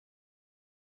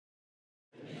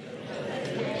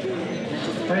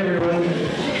Hi everyone.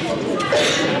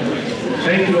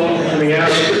 Thank you all for coming out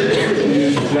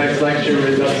to tonight's lecture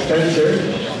with Doug Spencer,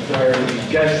 our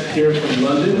guest here from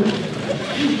London.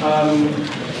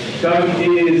 Doug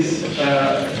is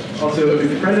also a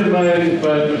good friend of mine,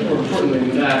 but more importantly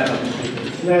than that,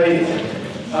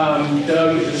 tonight,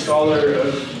 Doug is a scholar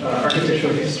of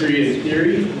architectural history and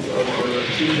theory. He's also a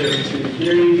teacher of history and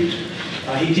theory.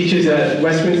 He teaches at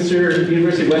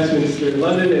University of Westminster in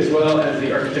London, as well as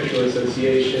the Architectural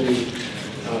Association, which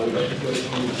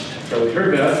you've probably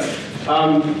heard about.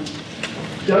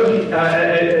 Doug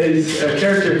is a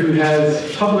character who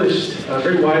has published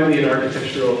very widely in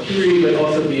architectural theory, but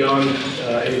also beyond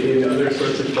in other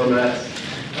sorts of formats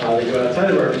that go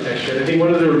outside of architecture. And I think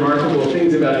one of the remarkable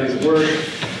things about his work,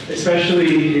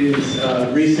 especially his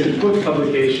recent book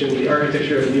publication, The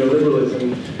Architecture of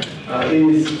Neoliberalism,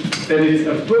 is that it's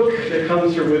a book that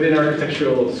comes from within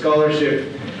architectural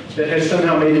scholarship that has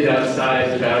somehow made it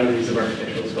outside the boundaries of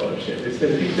architectural scholarship. It's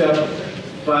been picked up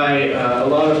by a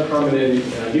lot of prominent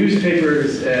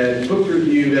newspapers and book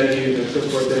review venues and so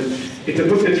forth. And it's a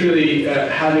book that's really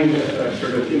having a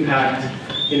sort of impact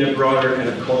in a broader kind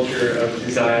of culture of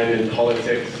design and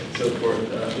politics and so forth.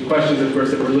 The questions, of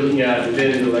course, that we're looking at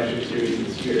within the lecture series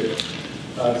this year.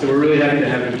 So we're really happy to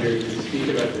have him here to speak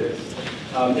about this.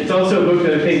 It's also a book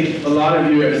that I think a lot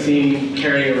of you have seen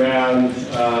carrying around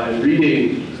and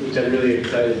reading, which I'm really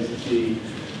excited to see.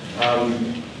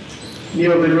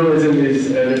 Neoliberalism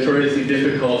is a notoriously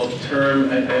difficult term.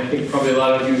 I think probably a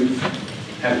lot of you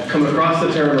have come across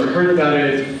the term or heard about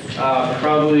it.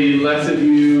 Probably less of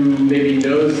you maybe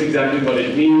knows exactly what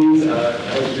it means. I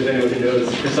don't think there's anyone who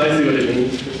knows precisely what it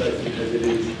means, precisely because it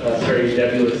is a very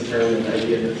nebulous term and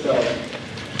idea in itself.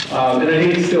 And I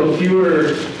think still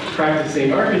fewer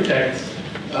practicing architects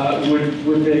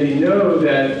would maybe know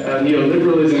that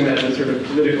neoliberalism as a sort of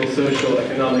political, social,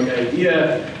 economic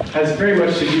idea has very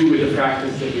much to do with the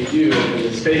practice that we do and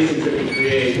the spaces that we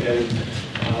create and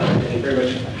very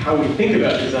much how we think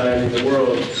about design in the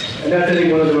world. And that's, I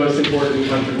think, one of the most important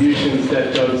contributions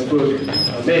that Doug's book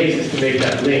makes, is to make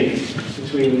that link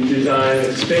between design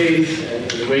of space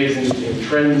and the ways and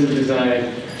trends of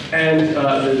design and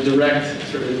the direct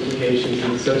sort of implications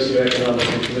in the socioeconomic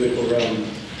and political realms.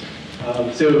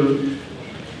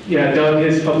 Yeah, Doug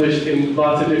has published in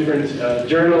lots of different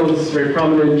journals, very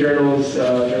prominent journals,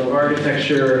 Journal of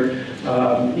Architecture,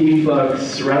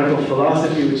 Efflux, Radical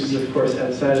Philosophy, which is of course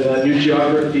outside of that, New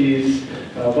Geographies,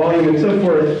 Volume, and so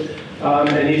forth.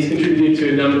 And he's contributed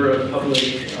to a number of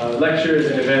public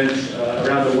lectures and events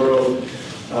around the world.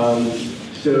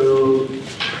 So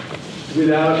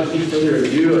without any further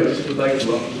ado, I just would like to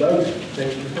welcome Doug.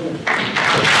 Thank you for coming.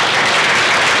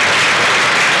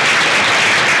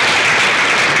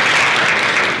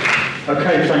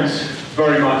 Okay, thanks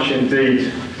very much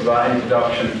indeed for that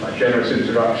introduction, that generous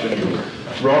introduction.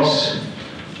 Ross,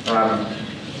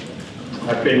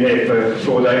 I've been here for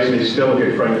 4 days and he's still a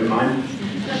good friend of mine,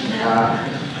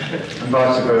 and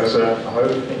vice versa, I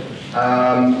hope.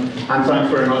 And thanks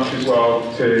very much as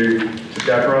well to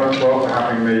Deborah as well for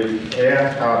having me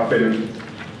here. I've been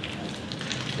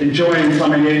enjoying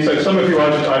coming in. So some of you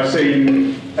I've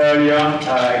seen earlier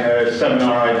in a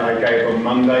seminar I gave on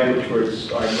Monday, which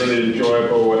was really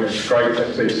enjoyable, and it's great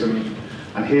to see some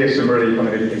and hear some really kind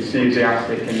of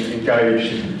enthusiastic and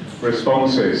engaged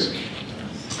responses.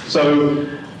 So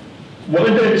what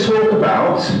I'm going to talk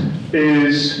about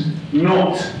is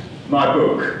not my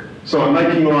book. So I'm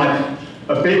making life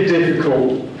a bit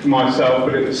difficult for myself,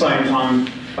 but at the same time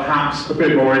perhaps a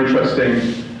bit more interesting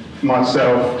for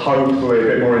myself, hopefully a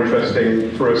bit more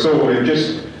interesting for us all, in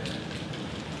just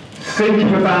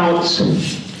thinking about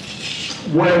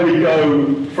where we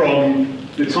go from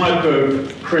the type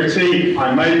of critique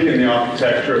I make in the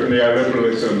architecture of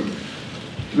neoliberalism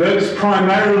that's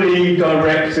primarily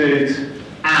directed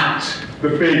at the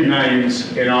big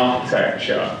names in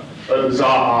architecture, at the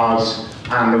Zahas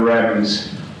and the Rems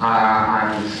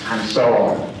and so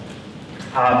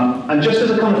on. And just as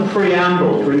a kind of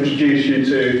preamble to introduce you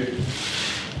to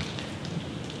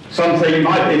something, it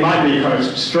might be kind of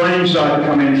strange that I've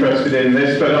become interested in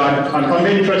this, but I'm kind of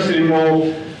interested in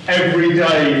more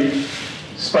everyday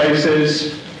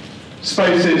spaces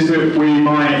that we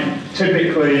might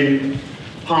typically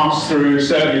pass through,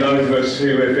 certainly those of us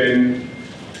who live in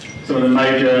some of the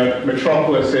major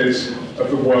metropolises of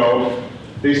the world.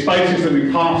 These spaces that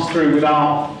we pass through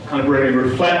without kind of really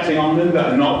reflecting on them,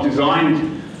 that are not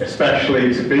designed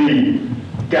especially to be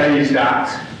gazed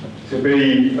at, to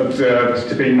be observed,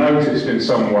 to be noticed in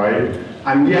some way,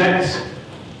 and yet,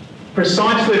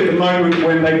 precisely at the moment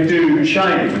when they do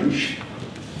change,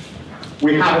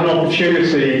 we have an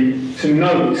opportunity to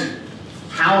note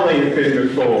how they have been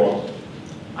before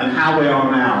and how they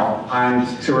are now,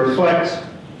 and to reflect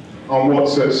on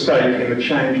what's at stake in the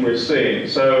change we're seeing.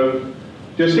 So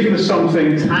just to give us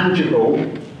something tangible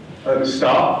at the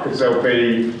start, because there'll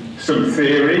be some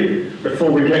theory before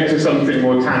we get to something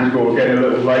more tangible again a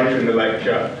little later in the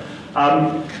lecture.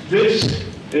 This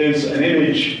is an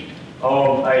image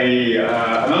of an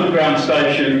underground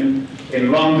station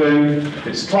in London.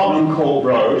 It's Tottenham Court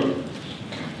Road,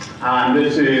 and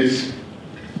this is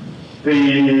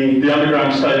the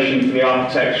underground station for the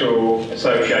Architectural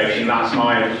Association. That's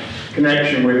my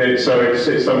connection with it, so it's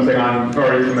something I'm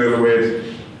very familiar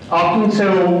with. Up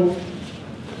until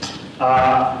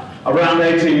around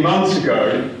 18 months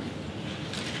ago,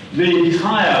 the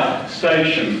entire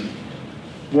station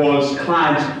was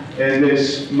clad in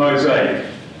this mosaic,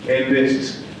 in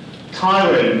this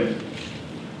tiling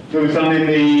that was done in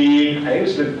the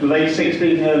late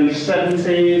 60s, early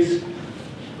 70s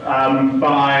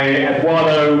by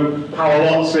Eduardo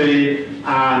Paolozzi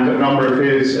and a number of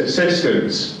his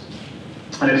assistants.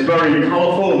 And it's very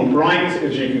colourful and bright,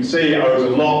 as you can see. It owes a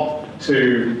lot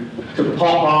to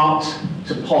pop art,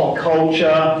 to pop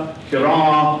culture. There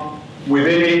are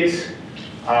within it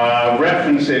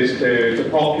references to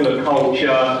popular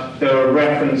culture. There are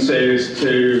references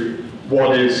to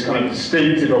what is kind of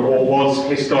distinctive, or what was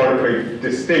historically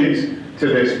distinct to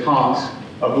this part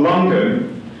of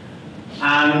London.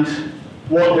 And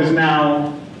what has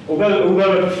now, although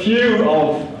a few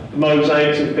of the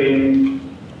mosaics have been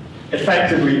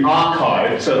effectively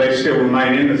archived, so they still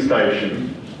remain in the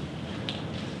station,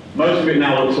 most of it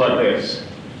now looks like this.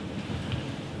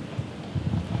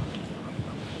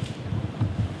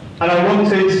 And I wanted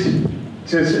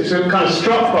to kind of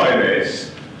struck by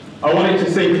this, I wanted to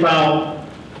think about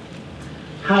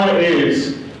how it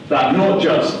is that not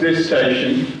just this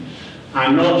station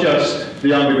and not just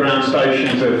the underground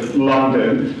stations of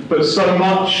London, but so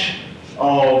much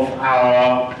of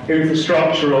our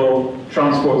infrastructural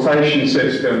transportation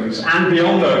systems, and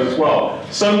beyond those as well,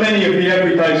 so many of the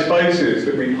everyday spaces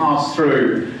that we pass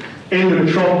through in the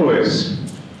metropolis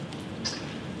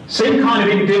seem kind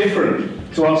of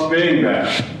indifferent to us being there.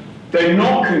 They're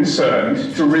not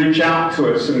concerned to reach out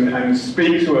to us and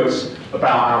speak to us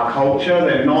about our culture.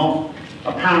 They're not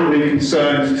apparently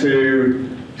concerned to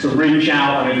reach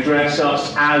out and address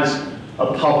us as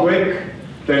a public.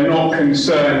 They're not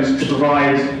concerned to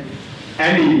provide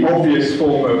any obvious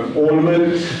form of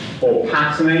ornament or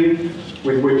patterning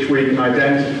with which we can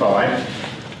identify.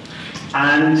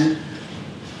 And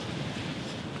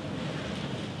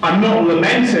I'm not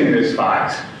lamenting this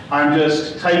fact, I'm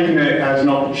just taking it as an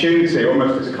opportunity,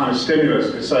 almost as a kind of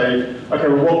stimulus, to say, okay,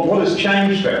 well, what has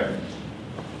changed then?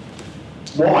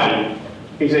 Why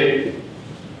is it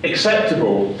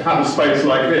acceptable to have a space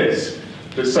like this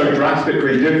that's so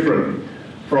drastically different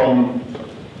from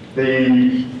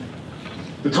the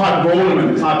type of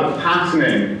ornament, the type of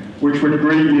patterning which would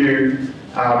greet you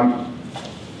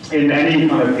in any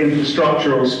kind of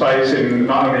infrastructural space, in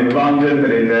not only in London,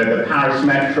 but in the Paris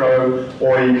metro,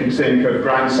 or you can think of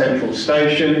Grand Central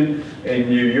Station in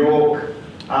New York.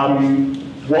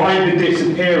 Why the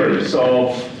disappearance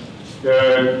of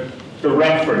the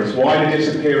reference? Why the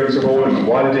disappearance of ornament?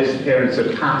 Why the disappearance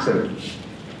of pattern?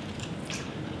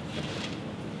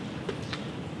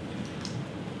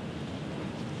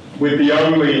 With the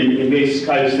only, in this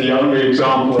case, the only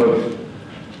example of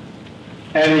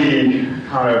any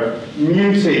kind of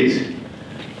muted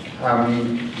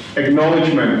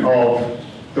acknowledgement of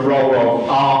the role of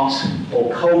art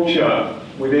or culture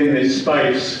within this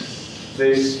space,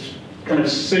 this kind of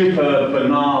super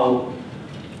banal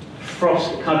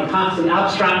kind of pattern,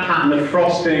 abstract pattern of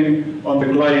frosting on the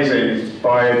glazing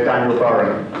by Daniel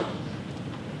Burren.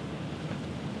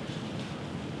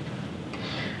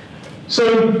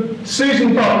 So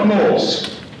Susan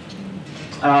Buck-Morse,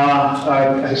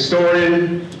 a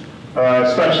historian,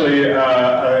 especially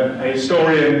a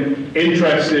historian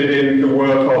interested in the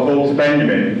work of Walter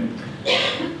Benjamin,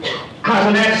 has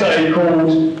an essay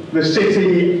called "The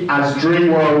City as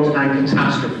Dreamworld and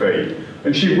Catastrophe."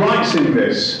 And she writes in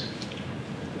this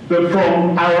that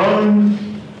from our own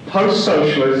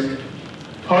post-socialist,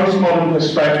 postmodern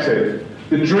perspective,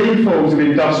 the dream forms of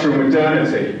industrial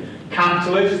modernity,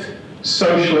 capitalist,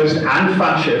 socialist and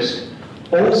fascist,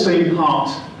 all seem part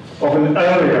of an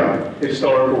earlier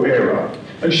historical era.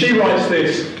 And she writes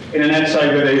this in an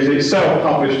essay that is itself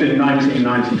published in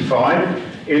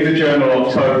 1995 in the journal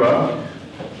October.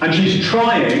 And she's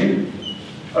trying,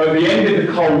 at the end of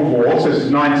the Cold War, so this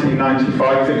is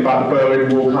 1995, think about the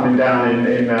Berlin Wall coming down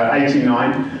in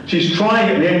 89, she's trying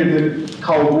at the end of the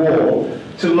Cold War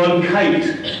to locate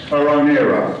her own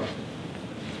era.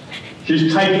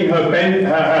 She's taking her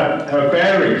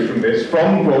bearings from this,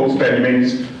 from Walter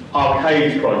Benjamin's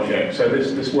Arcades project. So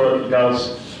this work he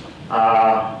does,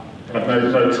 kind of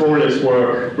notorious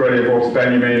work, really, of Walter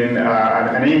Benjamin,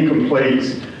 an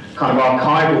incomplete kind of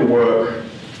archival work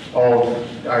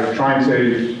of trying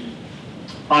to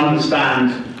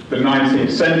understand the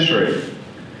 19th century.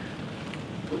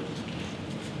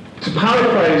 To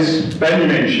paraphrase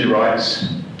Benjamin, she writes,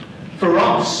 "For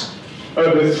us,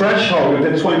 at the threshold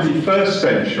of the 21st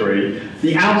century,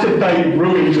 the out-of-date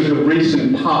ruins of the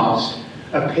recent past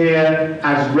appear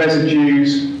as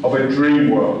residues of a dream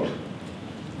world."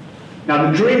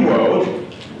 Now, the dream world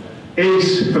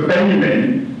is, for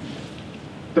Benjamin,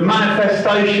 the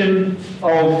manifestation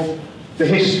of the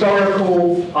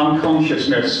historical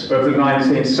unconsciousness of the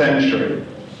 19th century.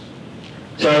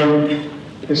 So,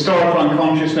 historical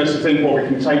unconsciousness, I think what we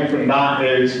can take from that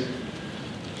is,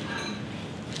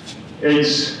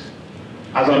 it's,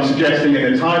 as I'm suggesting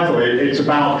in the title, it's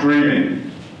about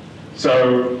dreaming.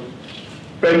 So,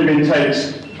 Benjamin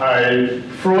takes a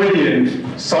Freudian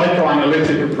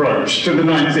psychoanalytic approach to the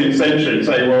 19th century and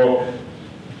say, well,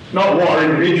 not what are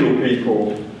individual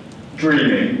people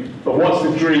dreaming, but what's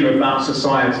the dream of that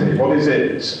society? What is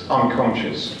its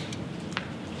unconscious?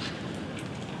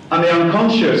 And the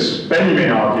unconscious,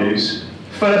 Benjamin argues,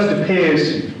 first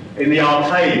appears in the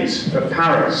arcades of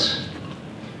Paris,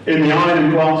 in the iron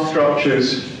and glass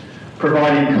structures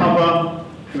providing cover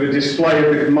for the display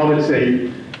of the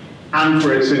commodity and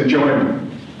for its enjoyment.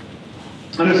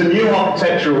 And as a new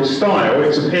architectural style,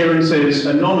 its appearance is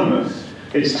anonymous.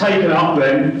 It's taken up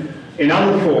then in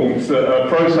other forms that are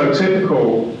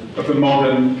prototypical of the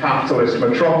modern capitalist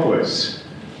metropolis.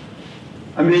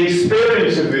 And the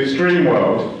experience of this dream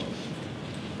world,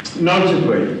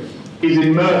 notably, is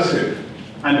immersive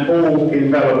and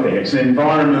all-enveloping. It's an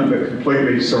environment that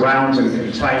completely surrounds and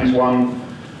contains one.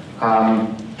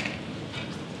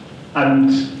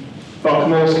 And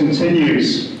Buckmorse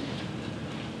continues,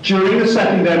 during the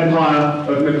Second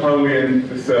Empire of Napoleon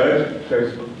III, so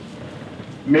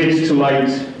mid to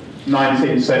late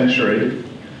 19th century,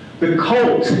 the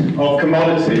cult of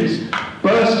commodities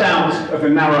burst out of the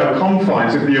narrow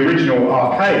confines of the original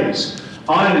arcades.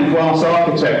 Iron and glass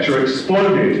architecture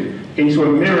exploded into a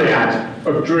myriad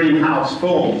of dream house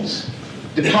forms: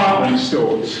 department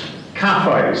stores,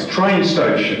 cafes, train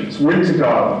stations, winter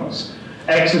gardens,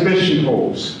 exhibition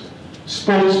halls,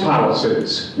 sports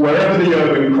palaces, wherever the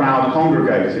urban crowd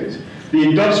congregated. The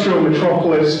industrial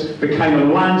metropolis became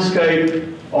a landscape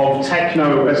of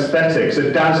techno-aesthetics,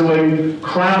 a dazzling,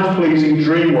 crowd-pleasing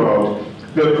dream world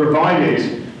that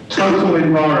provided total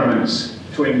environments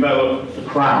to envelop the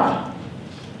crowd.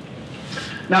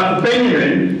 Now, for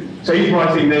Benjamin, so he's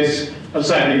writing this, I'm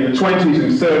saying, in the 20s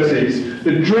and 30s,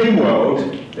 the dream world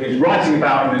that he's writing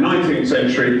about in the 19th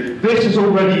century, this has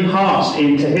already passed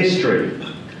into history.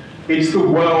 It's the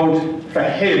world, for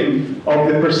him, of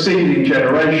the preceding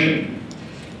generation.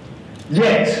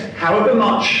 Yet, however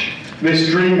much this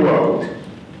dream world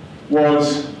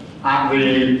was at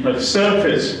the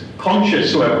surface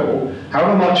conscious level,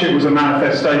 however much it was a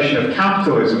manifestation of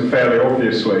capitalism, fairly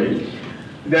obviously,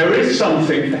 there is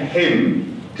something for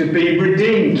him to be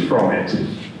redeemed from it,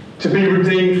 to be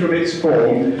redeemed from its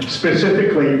form,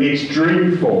 specifically its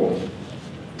dream form.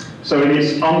 So in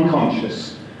its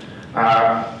unconscious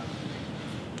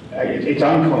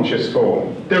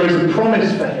form. There is a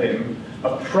promise for him,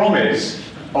 a promise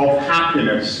of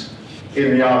happiness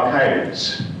in the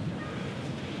arcades.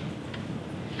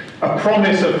 A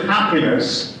promise of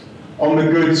happiness on the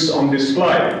goods on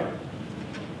display.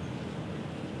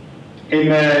 In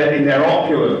their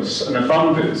opulence and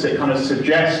abundance, it kind of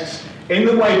suggests, in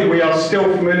the way that we are still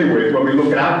familiar with when we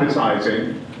look at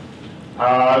advertising,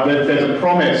 that there's a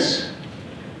promise,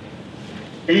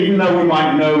 even though we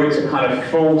might know it's a kind of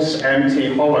false,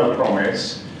 empty, hollow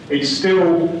promise, it's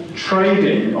still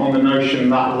trading on the notion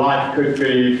that life could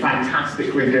be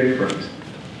fantastically different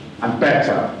and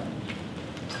better.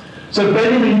 So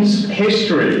Benjamin's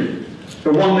history,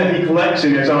 the one that he collects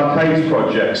in his Arcades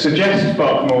project, suggests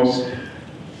Buckmorse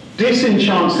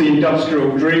disenchants the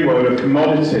industrial dream world of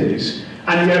commodities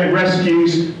and yet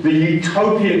rescues the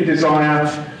utopian desire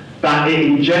that it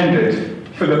engendered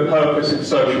for the purpose of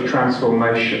social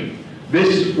transformation.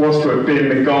 This was to have been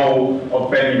the goal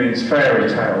of Benjamin's fairy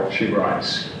tale, she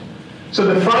writes. So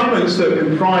the fragments that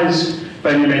comprise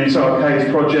Benjamin's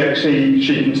Arcades project,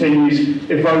 she continues,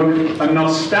 evoke a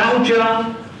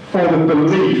nostalgia for the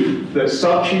belief that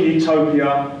such a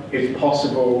utopia is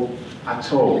possible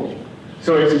at all.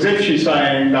 So it's as if she's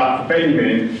saying that for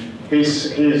Benjamin,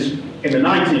 he's in the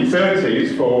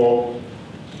 1930s, for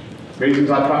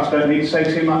reasons I perhaps don't need to say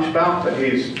too much about, but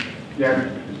he's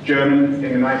German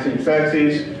in the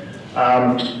 1930s.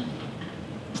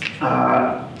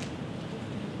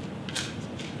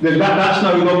 That's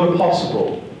no longer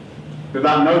possible.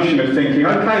 That notion of thinking,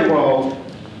 okay, well,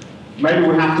 maybe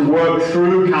we have to work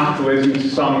through capitalism to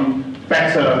some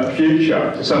better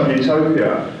future, to some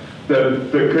utopia that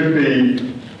could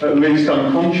be at least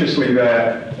unconsciously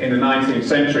there in the 19th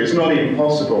century. It's not even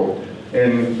possible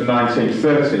in the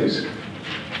 1930s.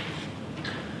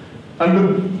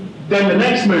 And then the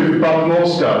next move Buck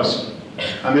Morse does,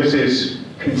 and this is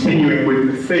continuing with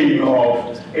the theme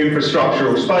of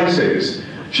infrastructural spaces,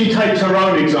 she takes her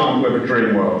own example of a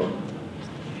dream world,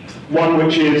 one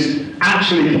which is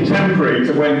actually contemporary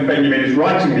to when Benjamin is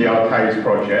writing the Arcades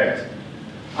project,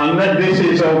 and that this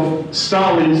is of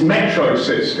Stalin's metro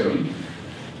system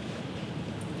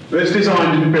that's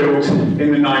designed and built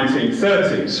in the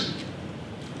 1930s.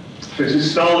 This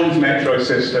is Stalin's metro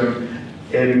system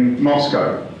in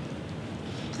Moscow.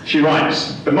 She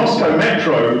writes, "The Moscow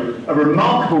metro, a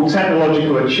remarkable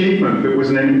technological achievement that was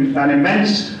an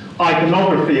immense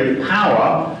iconography of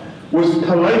power, was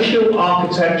palatial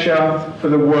architecture for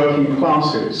the working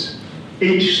classes.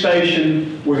 Each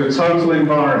station was a total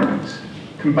environment,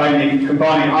 combining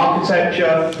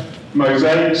architecture,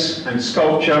 mosaics and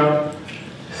sculpture,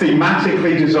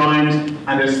 thematically designed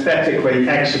and aesthetically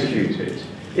executed.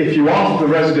 If you ask the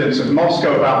residents of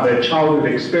Moscow about their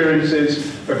childhood experiences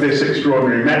of this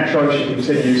extraordinary metro," she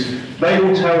continues, "they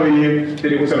will tell you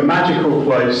that it was a magical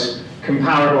place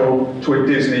comparable to a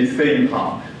Disney theme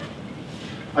park."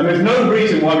 And there's no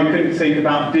reason why we couldn't think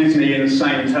about Disney in the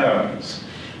same terms.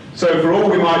 So for all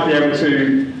we might be able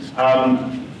to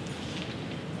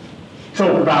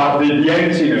talk about the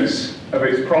emptiness of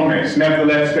its promise,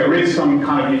 nevertheless there is some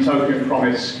kind of utopian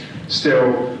promise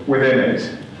still within it.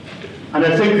 And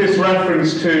I think this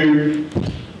reference to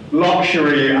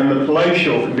luxury and the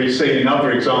palatial can be seen in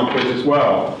other examples as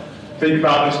well. Think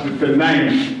about just the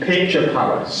name Picture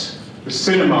Palace, the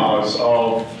cinemas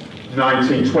of the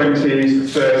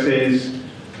 1920s, the 30s,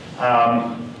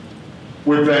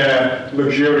 with their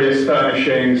luxurious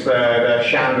furnishings, their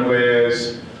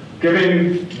chandeliers,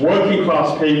 giving working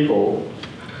class people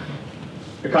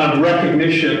the kind of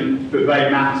recognition that they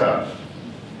matter,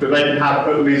 that they can have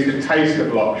at least a taste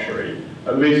of luxury.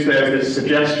 At least there's this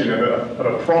suggestion of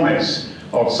a promise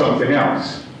of something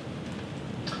else.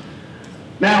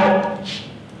 Now,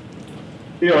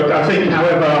 I think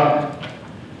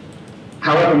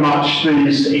however much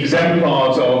these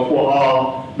exemplars of what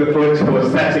are the political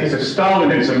aesthetics of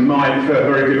Stalinism might, for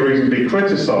very good reason, be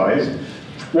criticised,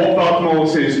 what Buck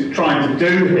Morse is trying to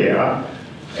do here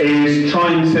is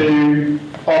trying to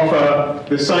offer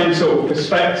the same sort of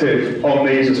perspective on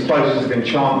these as places of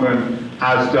enchantment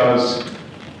as does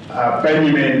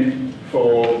Benjamin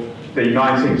for the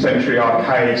 19th century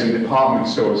arcades and department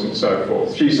stores and so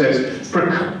forth. She says,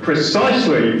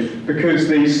 precisely because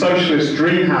these socialist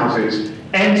dream houses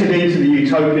entered into the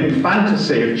utopian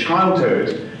fantasy of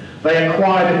childhood, they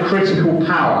acquired a critical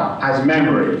power as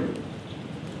memory.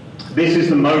 This is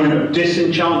the moment of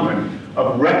disenchantment,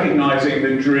 of recognizing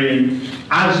the dream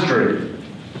as dream.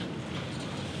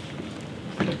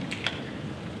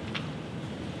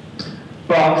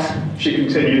 But, she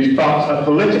continues, but a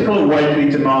political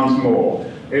awakening demands more.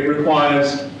 It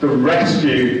requires the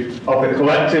rescue of the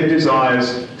collective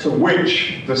desires to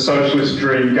which the socialist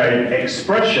dream gave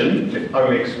expression,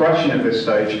 only expression at this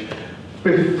stage,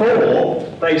 before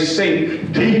they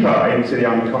sink deeper into the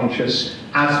unconscious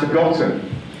as forgotten.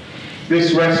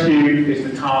 This rescue is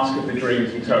the task of the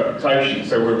dream's interpretation.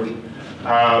 So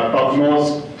Buck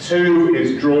Morse too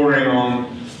is drawing on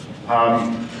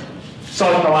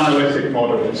psychoanalytic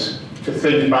models to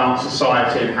think about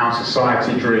society and how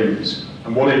society dreams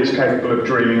and what it is capable of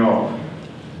dreaming of.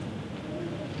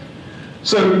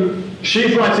 So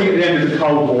she's writing at the end of the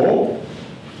Cold War,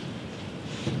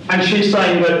 and she's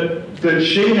saying that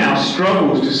she now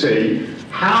struggles to see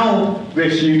how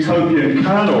this utopian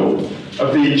kernel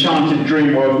of the enchanted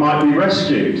dream world might be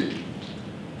rescued.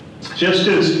 Just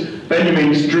as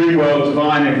Benjamin's dream world of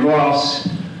iron and glass,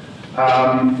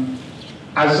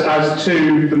 as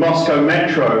to the Moscow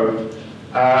metro,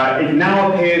 it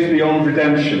now appears beyond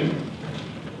redemption.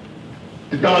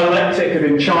 The dialectic of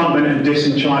enchantment and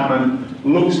disenchantment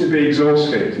looks to be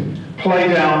exhausted,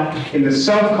 played out in the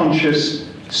self-conscious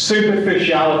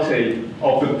superficiality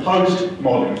of the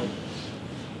postmodern.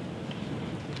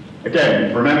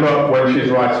 Again, remember when she's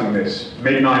writing this,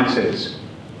 mid-90s.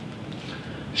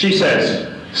 She says,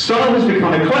 style has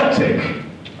become eclectic,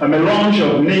 a melange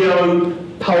of neo,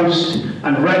 post,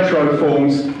 and retro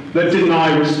forms that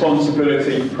deny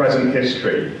responsibility for present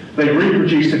history. They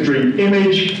reproduce the dream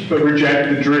image, but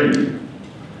reject the dream.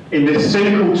 In this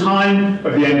cynical time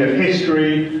of the end of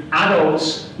history,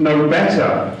 adults know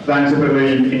better than to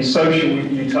believe in social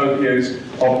utopias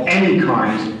of any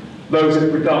kind, those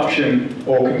of production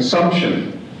or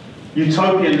consumption.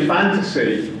 Utopian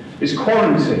fantasy is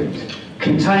quarantined,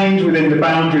 contained within the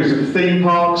boundaries of theme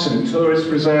parks and tourist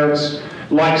reserves,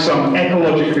 like some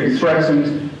ecologically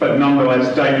threatened but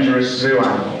nonetheless dangerous zoo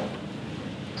animal.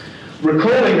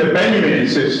 Recalling that Benjamin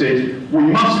insisted, we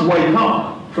must wake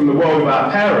up from the world of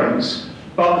our parents,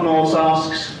 Bucknall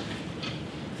asks,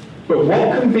 but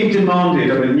what can be demanded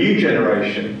of a new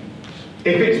generation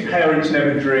if its parents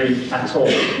never dream at all?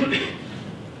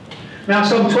 Now,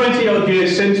 some 20-odd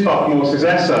years since Bucknall's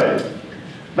essay,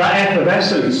 that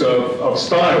effervescence of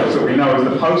styles that we know as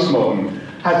the postmodern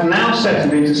has now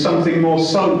settled into something more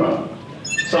sober,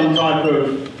 some type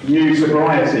of new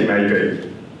sobriety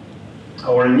maybe,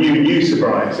 or a new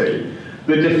sobriety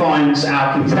that defines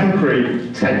our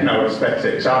contemporary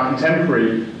techno-aesthetics, our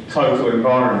contemporary total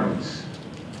environments.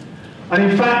 And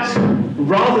in fact,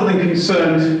 rather than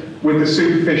concerned with the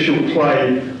superficial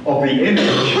play of the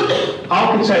image,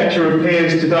 architecture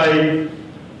appears today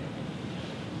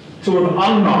to have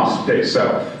unmasked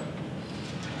itself.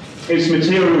 Its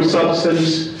material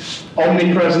substance,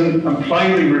 omnipresent and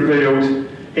plainly revealed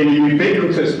in a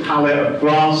ubiquitous palette of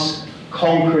glass,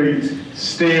 concrete,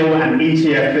 steel and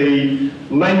ETFE,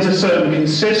 lends a certain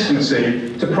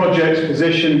consistency to projects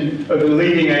positioned at the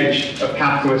leading edge of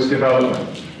capitalist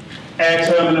development. Air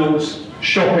terminals,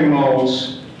 shopping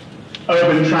malls,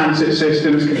 urban transit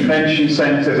systems, convention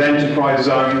centres, enterprise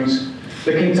zones,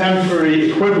 the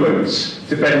contemporary equivalents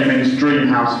to Benjamin's dream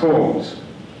house forms.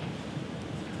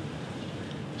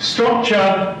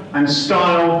 Structure and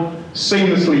style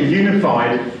seamlessly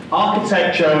unified,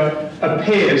 architecture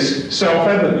appears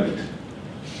self-evident,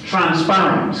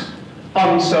 transparent,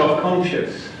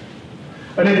 unself-conscious.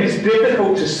 And if it's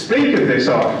difficult to speak of this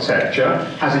architecture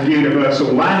as a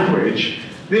universal language,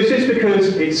 this is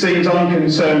because it seems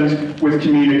unconcerned with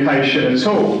communication at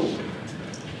all.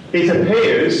 It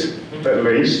appears, at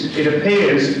least, it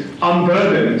appears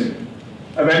unburdened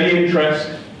of any interest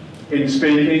in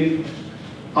speaking,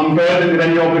 unburdened of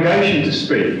any obligation to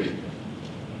speak,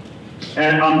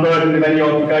 and unburdened of any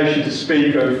obligation to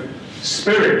speak of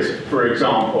spirit, for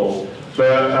example,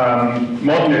 that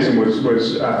modernism was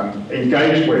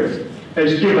engaged with.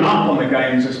 It's given up on the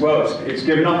games as well. It's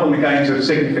given up on the games of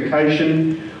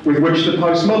signification with which the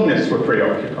postmodernists were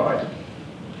preoccupied.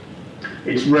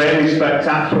 It's rarely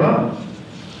spectacular,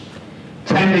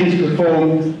 tending to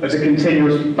perform as a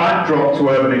continuous backdrop to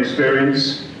urban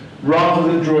experience rather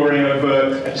than drawing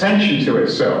overt attention to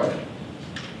itself.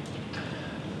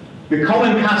 The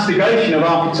common castigation of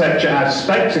architecture as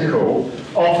spectacle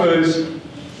offers,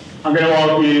 I'm going to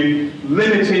argue,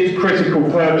 limited critical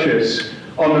purchase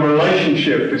on the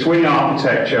relationship between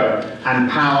architecture and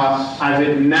power as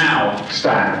it now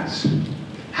stands.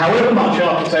 However much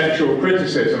architectural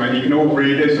criticism, and you can all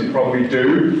read this and probably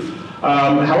do,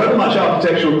 however much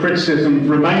architectural criticism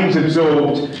remains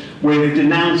absorbed with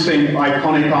denouncing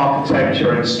iconic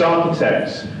architecture and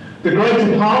starchitects, the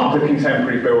greater part of the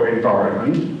contemporary built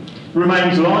environment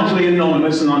remains largely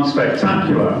anonymous and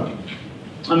unspectacular.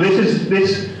 And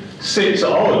this sits at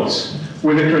odds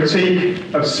with a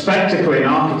critique of spectacle in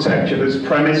architecture that's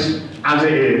premised, as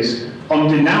it is, on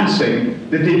denouncing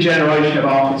the degeneration of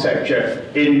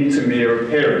architecture into mere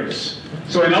appearance.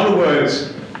 So in other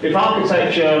words, if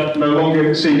architecture no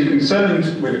longer seems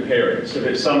concerned with appearance, if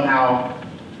it's somehow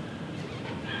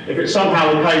the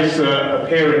case that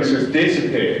appearance has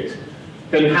disappeared,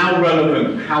 then how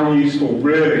relevant, how useful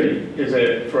really is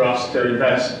it for us to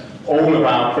invest all of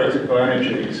our critical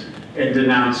energies in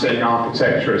denouncing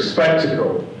architecture as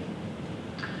spectacle?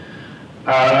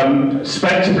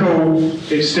 Spectacle,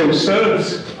 it still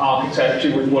serves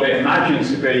architecture with what it imagines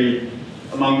to be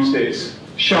amongst its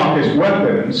sharpest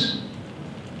weapons.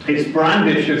 It's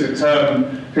brandished as a term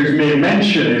whose mere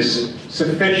mention is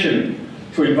sufficient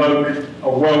to invoke a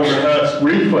well-rehearsed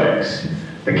reflex.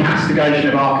 The castigation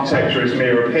of architecture as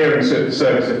mere appearance at the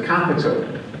service of capital.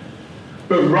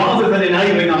 But rather than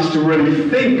enabling us to really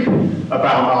think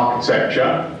about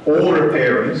architecture or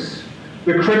appearance,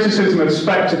 the criticism of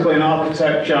spectacle in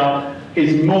architecture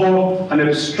is more an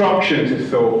obstruction to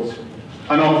thought,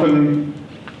 and often,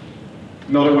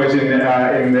 not always there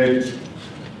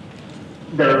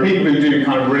are people who do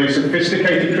kind of really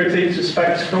sophisticated critiques of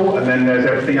spectacle, and then there's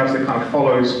everything else that kind of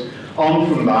follows on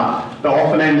from that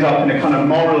often ends up in a kind of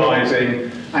moralizing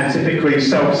and typically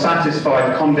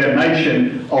self-satisfied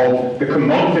condemnation of the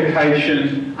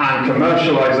commodification and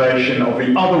commercialization of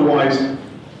the otherwise,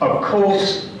 of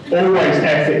course, always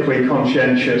ethically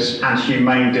conscientious and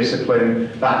humane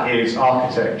discipline that is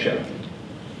architecture.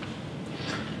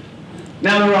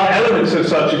 Now, there are elements of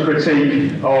such a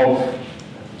critique of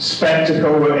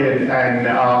spectacle in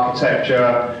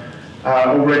architecture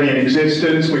already in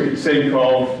existence. We could think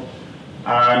of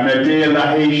Nadir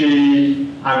Lahiji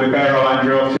and Libero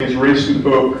Andreotti's recent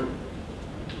book,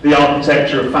 The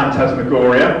Architecture of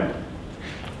Phantasmagoria,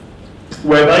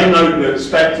 where they note that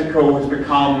spectacle has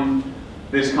become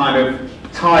this kind of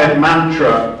tired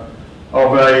mantra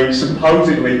of a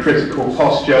supposedly critical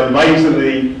posture,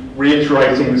 lazily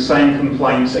reiterating the same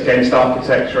complaints against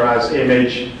architecture as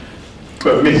image,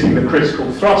 but missing the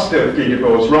critical thrust of Guy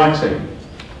Debord's writing.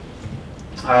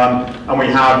 And we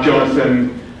have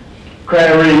Jonathan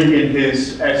Crary in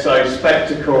his essay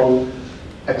Spectacle,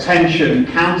 Attention,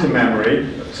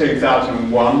 Counter-Memory of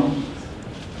 2001,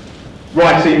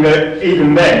 writing that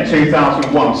even then,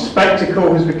 2001,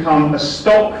 spectacle has become a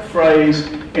stock phrase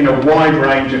in a wide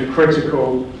range of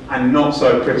critical and not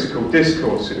so critical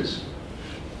discourses.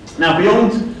 Now,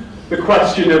 beyond the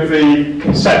question of the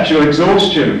conceptual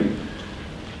exhaustion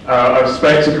of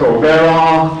spectacle, there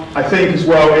are, I think, as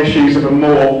well, issues of a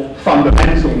more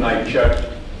fundamental nature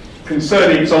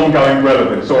concerning its ongoing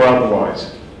relevance or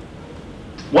otherwise.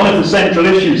 One of the central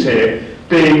issues here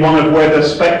being one of whether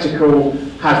spectacle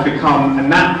has become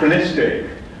anachronistic,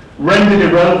 rendered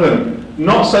irrelevant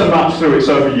not so much through its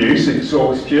overuse,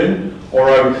 exhaustion, or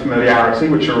over-familiarity,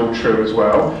 which are all true as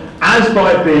well, as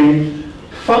by being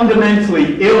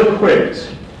fundamentally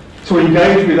ill-equipped to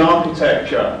engage with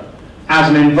architecture as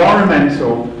an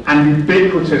environmental and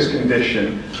ubiquitous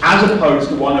condition, as opposed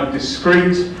to one of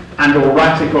discrete and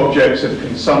erratic objects of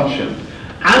consumption,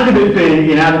 and of it being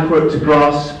inadequate to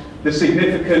grasp the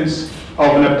significance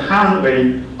of an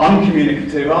apparently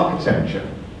uncommunicative architecture.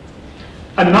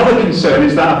 Another concern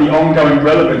is that of the ongoing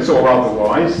relevance, or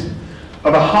otherwise,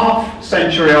 of a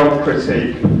half-century-old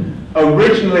critique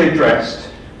originally addressed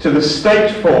to the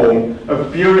state form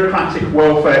of bureaucratic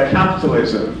welfare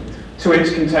capitalism to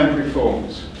its contemporary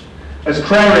forms. As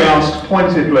Crary asks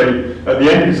pointedly at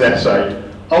the end of his essay,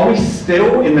 are we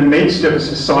still in the midst of a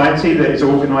society that is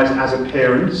organised as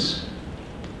appearance?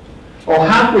 Or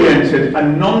have we entered a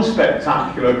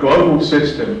non-spectacular global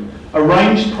system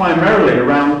arranged primarily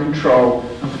around the control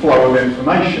and flow of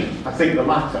information? I think the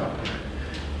latter.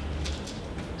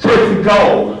 So if the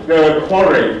goal, the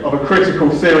quarry of a critical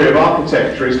theory of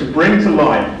architecture is to bring to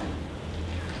light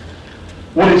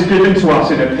what is given to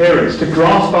us in appearance, to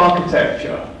grasp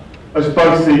architecture as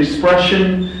both the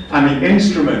expression and the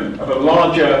instrument of a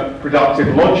larger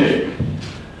productive logic,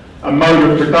 a mode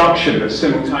of production that's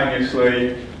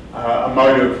simultaneously a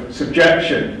mode of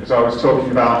subjection, as I was talking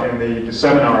about in the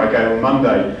seminar I gave on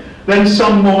Monday, then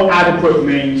some more adequate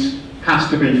means has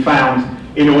to be found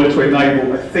in order to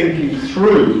enable a thinking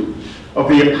through of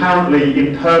the apparently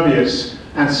impervious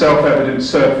and self-evident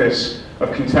surface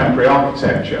of contemporary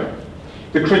architecture.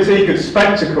 The critique of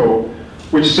spectacle,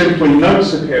 which simply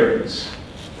notes appearance,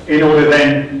 in order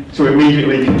then to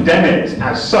immediately condemn it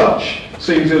as such,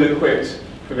 seems ill-equipped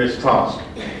for this task.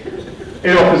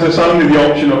 It offers us only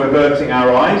the option of averting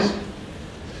our eyes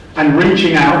and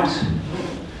reaching out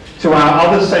to our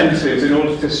other senses in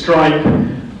order to strike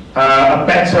a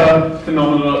better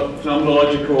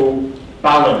phenomenological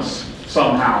balance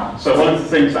somehow. So one of the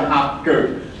things that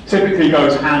typically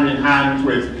goes hand in hand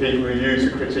with people who use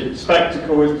the critique of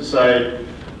spectacle is to say,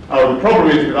 oh, the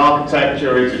problem is with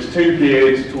architecture is it's too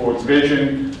geared towards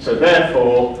vision, so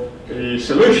therefore the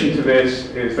solution to this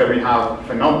is that we have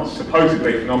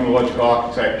supposedly phenomenological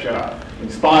architecture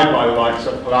inspired by the likes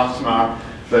of Plasma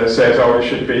that says, oh, it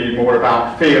should be more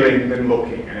about feeling than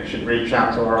looking, and it should reach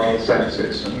out to our other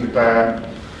senses. And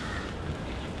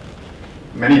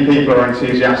many people are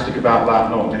enthusiastic about that,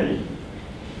 not me.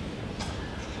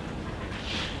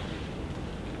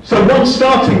 So one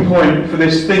starting point for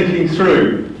this thinking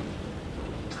through,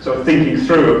 of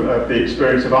the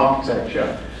experience of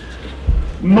architecture,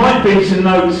 might be to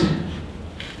note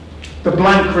the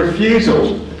blank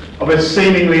refusal of a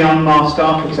seemingly unmasked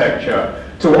architecture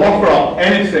to offer up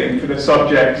anything for the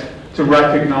subject to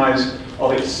recognise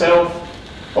of itself,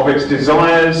 of its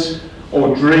desires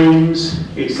or dreams,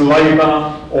 its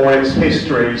labour or its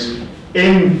histories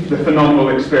in the phenomenal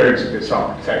experience of this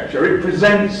architecture. It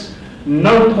presents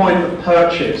no point of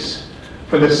purchase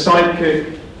for the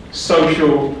psychic,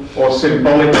 social or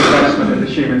symbolic investment of the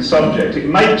human subject. It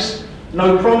makes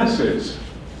no promises.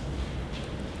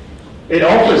 It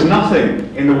offers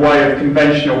nothing in the way of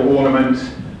conventional ornament,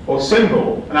 or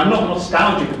symbol. And I'm not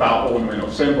nostalgic about ornament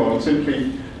or symbol, I'm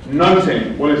simply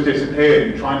noting what has disappeared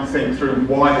and trying to think through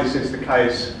why this is the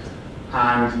case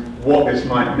and what this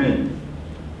might mean.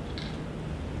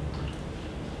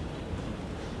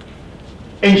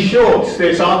 In short,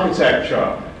 this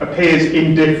architecture appears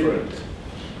indifferent.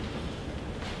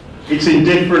 It's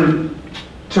indifferent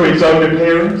to its own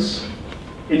appearance,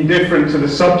 indifferent to the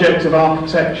subject of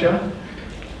architecture.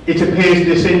 It appears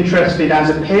disinterested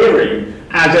as appearing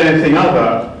as anything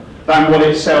other than what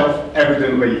itself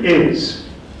evidently is.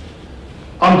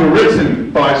 Underwritten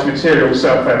by its material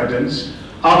self-evidence,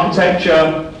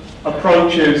 architecture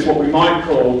approaches what we might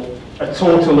call a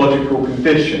tautological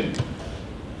condition.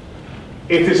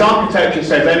 If this architecture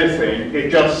says anything, it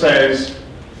just says,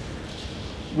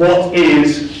 what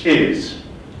is, is.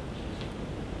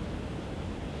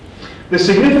 The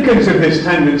significance of this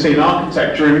tendency in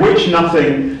architecture, in which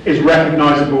nothing is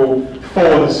recognizable for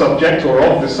the subject or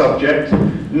of the subject,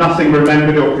 nothing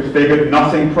remembered or prefigured,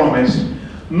 nothing promised,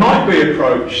 might be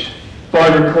approached by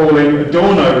recalling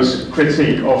Adorno's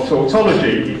critique of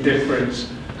tautology, indifference,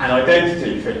 and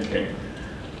identity thinking.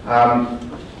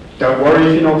 Don't worry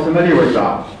if you're not familiar with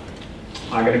that.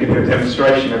 I'm going to give you a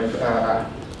demonstration of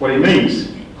what it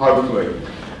means, hopefully.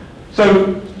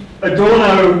 So,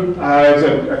 Adorno is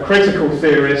a critical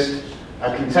theorist,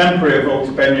 a contemporary of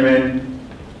Walter Benjamin.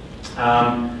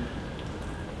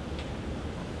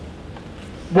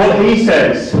 What he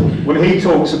says when he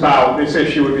talks about this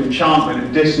issue of enchantment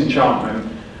and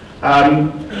disenchantment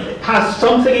has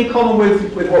something in common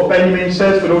with what Benjamin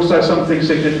says, but also something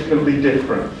significantly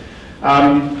different.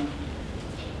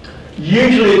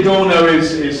 Usually Adorno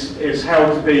is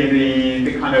held to be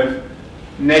the kind of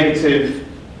negative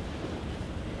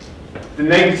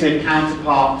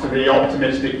counterpart to the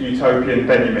optimistic utopian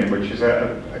Benjamin, which is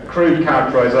a crude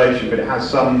characterization, but it has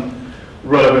some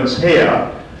relevance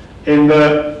here, in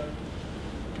that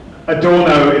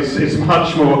Adorno is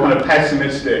much more kind of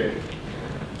pessimistic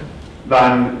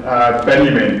than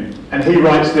Benjamin, and he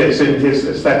writes this in his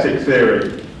aesthetic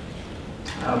theory,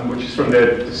 which is from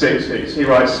the 60s. He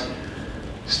writes,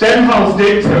 Stendhal's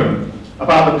dictum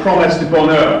about the promesse de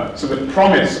bonheur, so the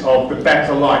promise of the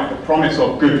better life, the promise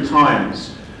of good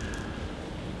times.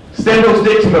 Stendhal's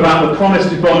dictum about the promesse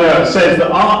de bonheur says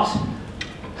that art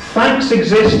thanks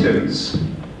existence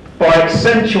by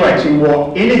accentuating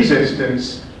what in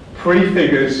existence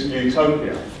prefigures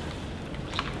utopia.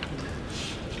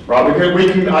 Right, I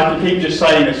can keep just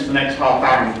saying this for the next half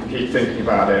hour and keep thinking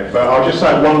about it, but I'll just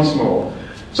say it once more.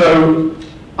 So,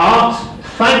 art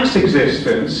thanks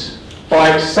existence by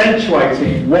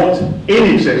accentuating what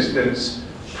in existence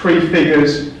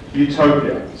prefigures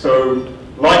utopia. So,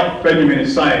 like Benjamin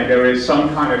is saying, there is some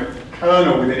kind of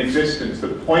kernel within existence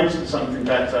that points to something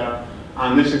better,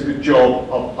 and this is the job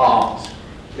of art,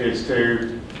 is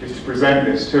to present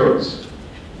this to us.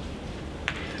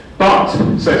 But,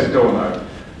 says Adorno,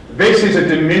 this is a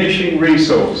diminishing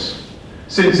resource,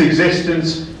 since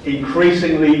existence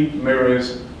increasingly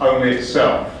mirrors only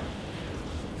itself.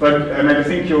 But I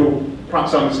think you'll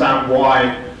perhaps understand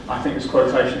why I think this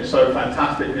quotation is so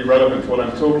fantastically relevant to what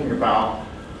I'm talking about.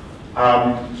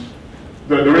 That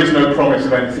there is no promise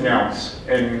of anything else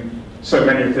in so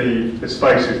many of the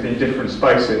spaces, the indifferent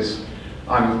spaces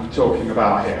I'm talking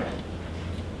about here.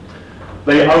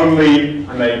 They only,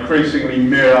 and they increasingly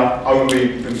mirror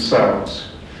only themselves.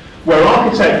 Where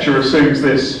architecture assumes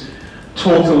this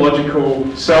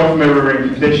tautological, self-mirroring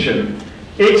condition,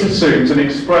 it assumes an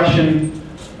expression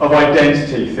of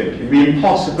identity thinking, the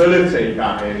impossibility,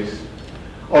 that is,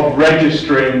 of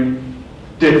registering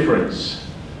difference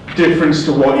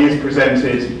to what is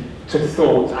presented to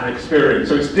thought and experience.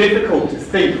 So it's difficult to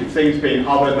think of things being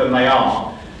other than they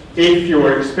are if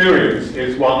your experience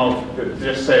is one of that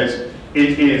just says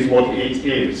it is what it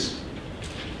is.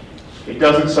 It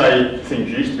doesn't say things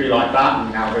used to be like that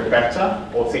and now they're better,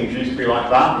 or things used to be like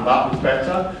that and that was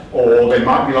better, or they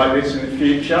might be like this in the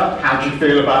future. How do you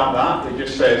feel about that? It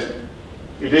just says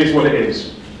it is what it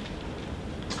is.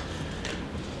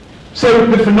 So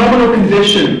the phenomenal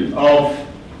condition of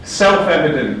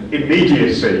self-evident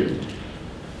immediacy,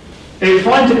 it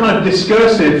finds a kind of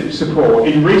discursive support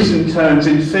in recent terms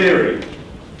in theory.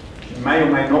 You may or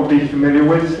may not be familiar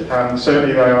with,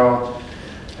 certainly they are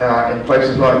in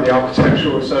places like the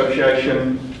Architectural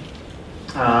Association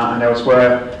and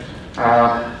elsewhere.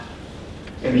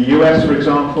 In the US, for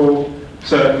example,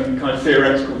 certain kind of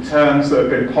theoretical terms that have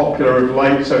been popular of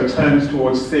late, so terms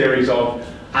towards theories of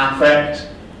affect.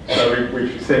 So we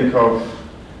should think of,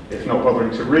 if not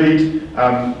bothering to read,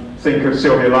 think of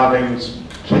Sylvia Laving's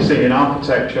Kissing in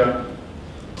Architecture.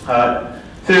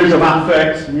 Theories of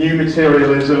affect, new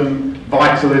materialism,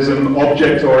 vitalism,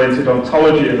 object-oriented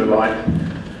ontology and the like.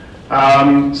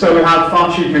 So we have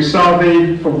Farshid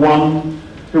Musavi, for one,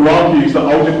 who argues that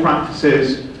older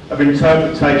practices of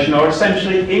interpretation are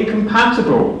essentially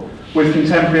incompatible with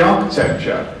contemporary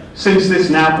architecture, since this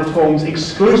now performs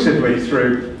exclusively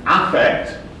through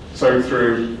affect, so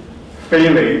through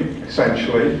feeling,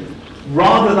 essentially,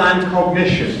 rather than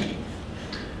cognition.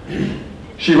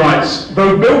 She writes,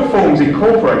 though built forms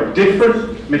incorporate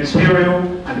different material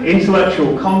and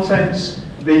intellectual contents,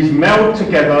 these meld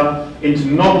together into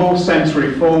novel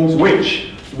sensory forms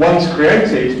which, once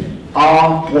created,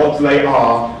 are what they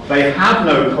are. They have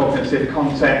no cognitive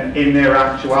content in their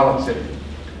actuality.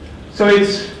 So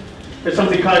there's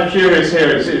something kind of curious here.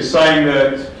 It's saying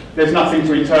that there's nothing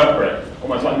to interpret,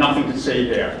 almost like nothing to see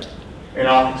here in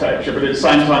architecture, but at the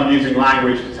same time using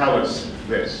language to tell us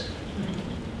this.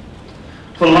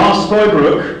 For Lars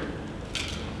Stuybrook,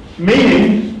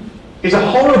 meaning is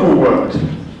a horrible word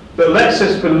that lets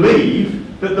us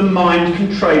believe that the mind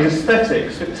can trade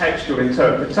aesthetics for textual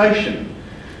interpretation.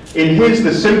 In his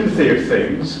The Sympathy of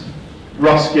Things,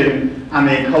 Ruskin and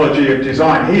the Ecology of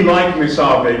Design, he, like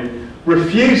Musavi,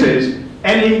 refuses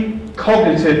any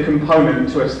cognitive component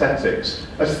to aesthetics.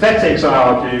 Aesthetics, I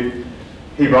argue,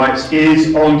 he writes,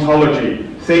 is ontology.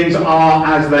 Things are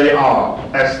as they are,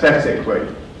 aesthetically.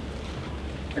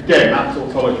 Again, that's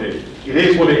ontology. It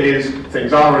is what it is,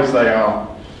 things are as they are.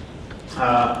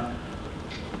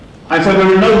 And so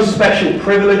there are no special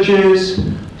privileges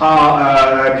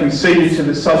conceded to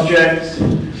the subject.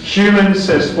 Humans,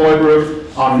 says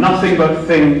Stuybrook, are nothing but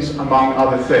things among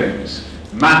other things.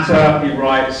 Matter, he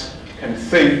writes, can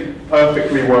think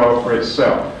perfectly well for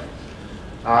itself.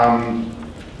 I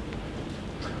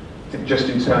think just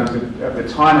in terms of the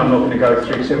time, I'm not going to go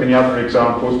through too many other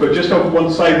examples, but just I want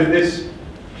to say that this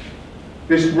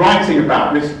writing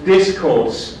about, this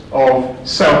discourse of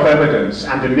self-evidence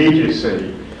and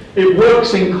immediacy, it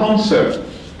works in concert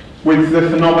with the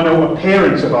phenomenal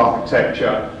appearance of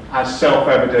architecture as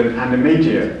self-evident and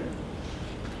immediate.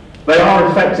 They are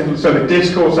effectively, so the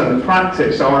discourse and the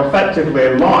practice are effectively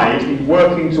allied in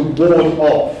working to ward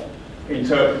off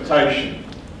interpretation.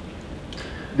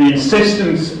 The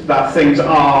insistence that things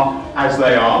are as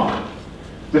they are,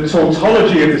 the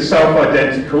tautology of the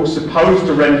self-identical, supposed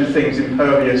to render things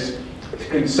impervious to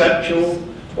conceptual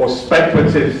or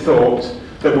speculative thought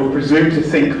that would presume to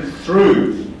think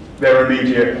through their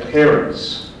immediate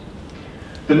appearance.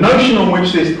 The notion on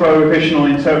which this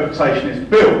prohibitional interpretation is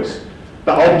built,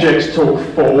 that objects talk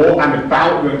for and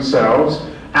about themselves,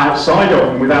 outside of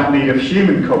and without need of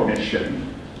human cognition,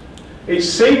 it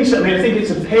seems, I think its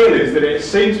appeal is that it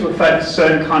seems to affect a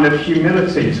certain kind of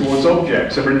humility towards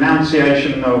objects, a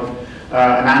renunciation of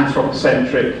an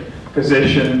anthropocentric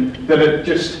position that it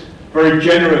just very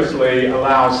generously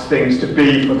allows things to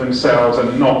be for themselves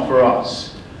and not for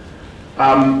us.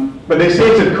 But this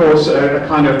is, of course, a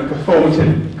kind of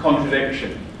performative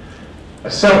contradiction,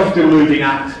 a self-deluding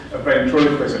act of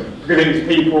ventriloquism, because it's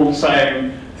people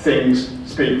saying things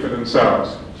speak for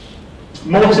themselves.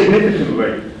 More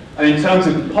significantly, and in terms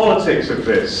of the politics of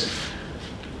this,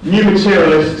 new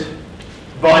materialist,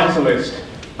 vitalist,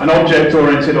 and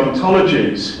object-oriented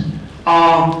ontologies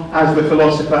are, as the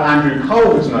philosopher Andrew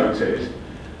Cole has noted,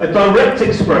 a direct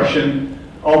expression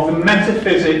of the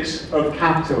metaphysics of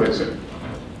capitalism.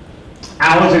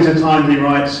 Ours is a time, he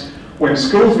writes, when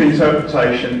schools of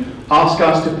interpretation ask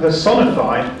us to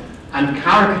personify and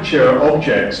caricature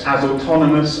objects as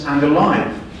autonomous and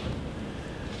alive.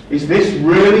 Is this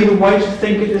really the way to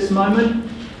think at this moment?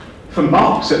 For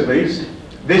Marx, at least,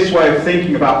 this way of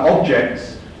thinking about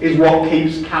objects is what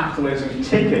keeps capitalism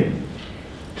ticking.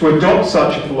 To adopt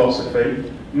such a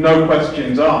philosophy, no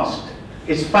questions asked,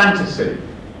 is fantasy,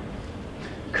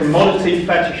 commodity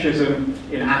fetishism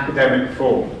in academic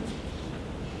form.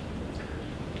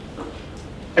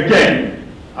 Again,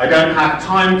 I don't have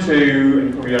time to, and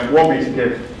you probably don't want me to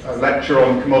give a lecture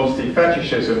on commodity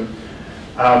fetishism.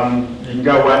 You can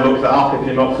go away and look that up if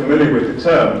you're not familiar with the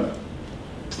term.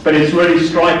 But it's really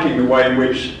striking the way in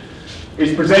which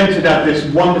it's presented as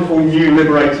this wonderful new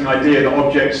liberating idea that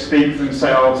objects speak for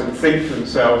themselves and think for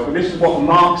themselves. But this is what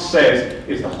Marx says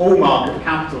is the hallmark of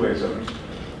capitalism,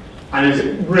 and is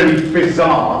really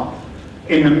bizarre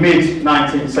in the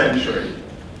mid-19th century.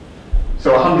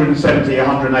 So 170,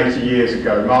 180 years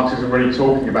ago, Marx is already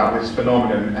talking about this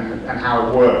phenomenon and how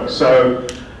it works. So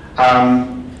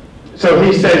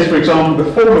he says, for example,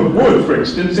 the form of wood, for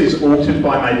instance, is altered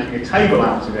by making a table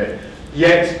out of it.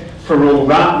 Yet, for all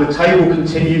that, the table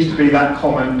continues to be that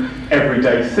common,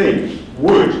 everyday thing,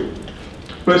 wood.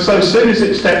 But so soon as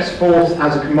it steps forth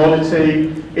as a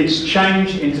commodity, it's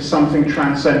changed into something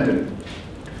transcendent.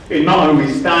 It not only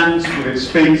stands with its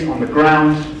feet on the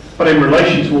ground, but in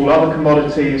relation to all other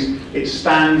commodities, it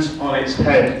stands on its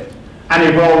head and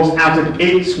evolves out of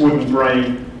its wooden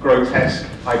brain grotesque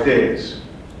ideas.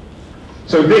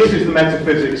 So this is the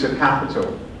metaphysics of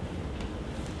capital.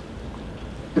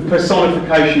 The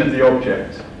personification of the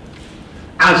object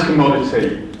as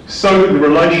commodity, so that the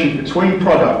relation between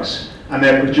products and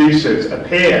their producers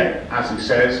appear, as he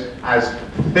says, as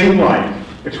thing-like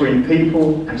between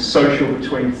people and social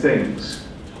between things.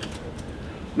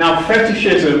 Now,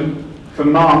 fetishism, for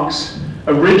Marx,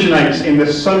 originates in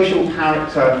the social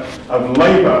character of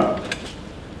labour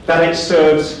that it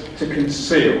serves to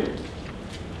conceal.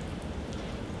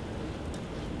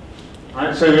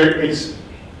 Right? So it's,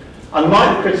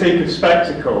 unlike the critique of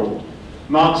spectacle,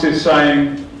 Marx is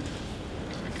saying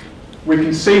we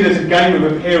can see there's a game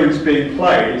of appearance being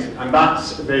played, and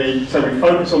that's the, so we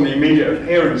focus on the immediate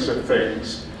appearance of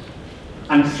things,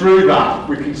 and through that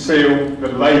we conceal the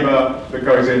labour that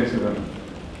goes into them,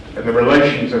 and the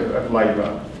relations of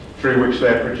labour through which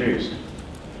they're produced.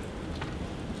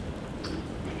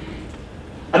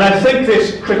 And I think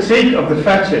this critique of the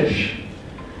fetish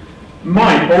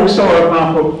might also open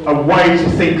up a way to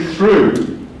think through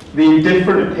the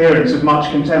indifferent appearance of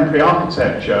much contemporary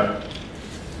architecture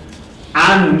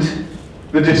and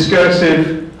the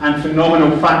discursive and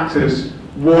phenomenal factors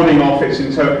warding off its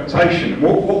interpretation.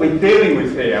 What we're dealing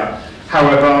with here,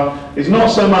 however, is not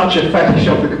so much a fetish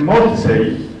of the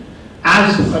commodity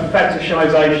as a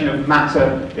fetishization of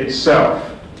matter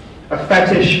itself, a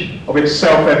fetish of its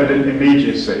self-evident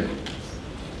immediacy,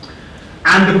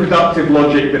 and the productive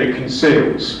logic that it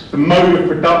conceals. The mode of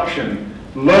production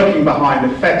lurking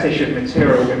behind the fetish of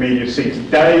material immediacy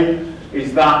today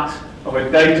is that of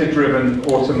a data-driven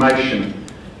automation,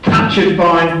 captured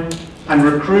by and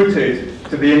recruited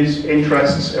to the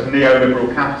interests of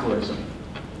neoliberal capitalism.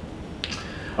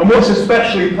 And what's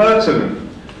especially pertinent,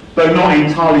 though not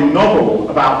entirely novel,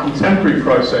 about contemporary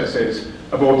processes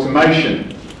of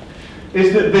automation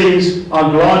is that these are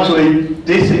largely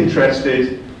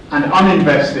disinterested and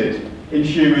uninvested in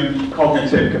human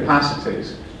cognitive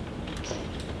capacities.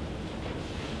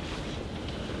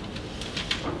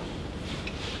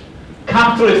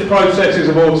 Capitalist processes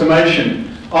of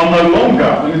automation are no longer,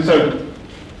 and so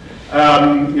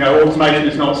automation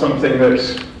is not something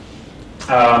that's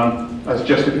has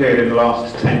just appeared in the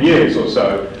last 10 years or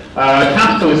so.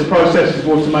 Capitalist processes of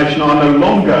automation are no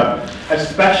longer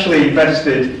especially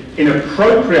invested in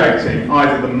appropriating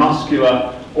either the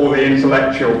muscular or the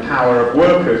intellectual power of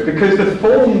workers, because the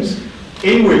forms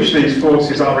in which these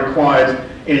forces are required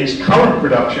in its current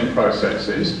production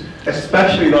processes,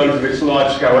 especially those of its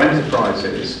large-scale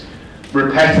enterprises,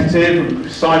 repetitive and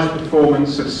precise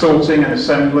performance of sorting and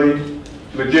assembly,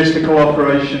 logistical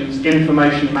operations,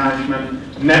 information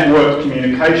management, network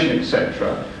communication,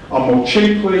 etc., are more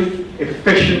cheaply,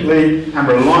 efficiently, and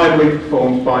reliably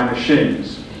performed by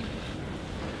machines.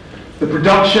 The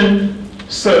production,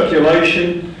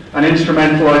 circulation, and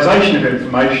instrumentalization of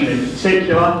information in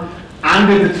particular,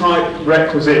 and in the type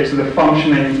requisite to the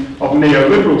functioning of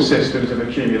neoliberal systems of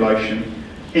accumulation,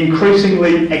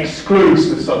 increasingly excludes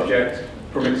the subject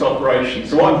from its operation.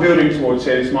 So what I'm building towards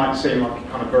here, this might seem like a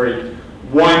kind of very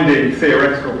winding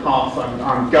theoretical path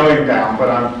I'm going down, but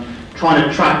I'm trying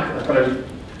to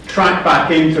track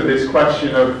back into this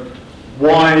question of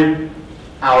why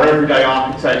our everyday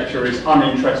architecture is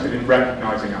uninterested in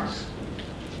recognizing us.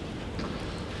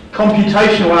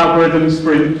 Computational algorithms,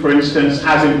 for instance,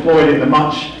 as employed in the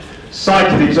much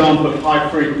cited example of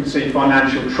high-frequency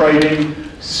financial trading,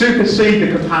 supersede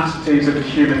the capacities of the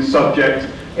human subject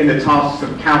in the tasks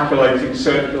of calculating,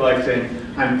 circulating,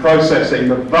 and processing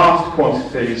the vast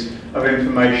quantities of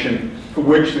information for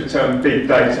which the term big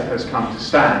data has come to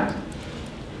stand.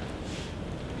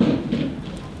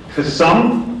 For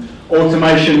some,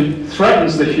 automation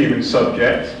threatens the human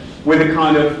subject with a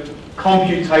kind of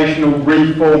computational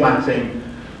reformatting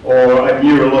or a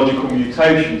neurological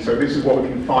mutation. So this is what we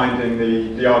can find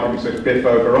in the arguments of Biff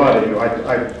O'Reilly.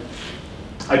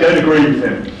 I don't agree with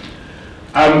him.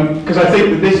 Because I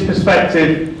think that this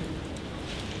perspective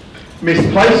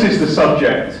misplaces the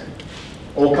subject,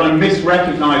 or kind of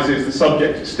misrecognizes the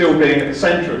subject as still being at the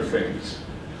center of things.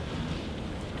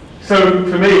 So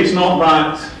for me, it's not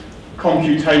that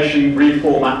computation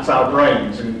reformats our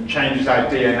brains and changes our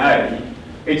DNA.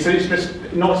 It's just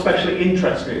not especially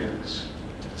interested in us.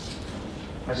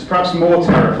 It's perhaps more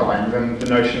terrifying than the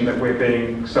notion that we're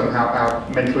being somehow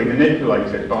mentally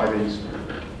manipulated by these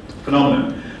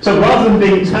phenomena. So rather than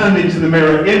being turned into the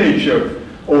mirror image of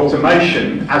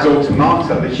automation as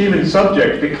automata, the human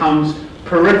subject becomes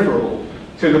peripheral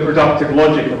to the productive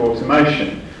logic of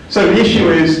automation. So the issue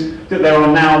is that there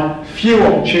are now fewer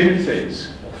opportunities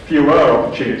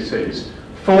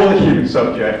for the human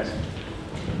subject,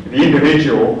 the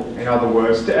individual, in other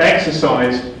words, to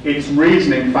exercise its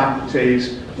reasoning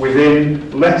faculties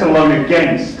within, let alone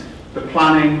against, the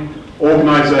planning,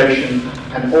 organisation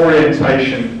and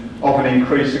orientation of an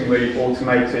increasingly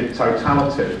automated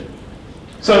totality.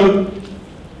 So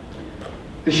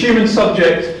the human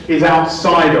subject is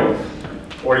outside of,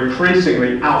 or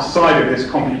increasingly outside of, this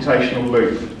computational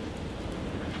loop.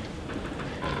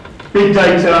 Big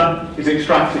data is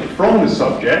extracted from the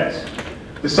subject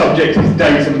is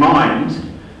data mined,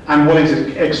 and what is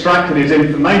extracted is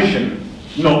information,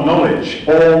 not knowledge.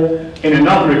 Or, in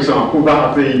another example,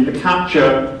 that of the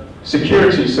capture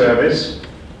security service,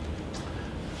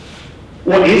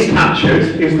 what is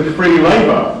captured is the free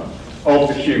labour of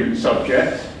the human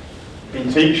subject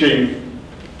in teaching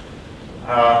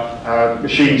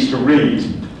machines to read.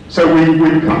 So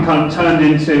we've kind of turned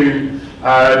into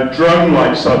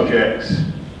drone-like subjects,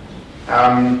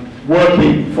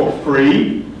 working for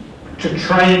free to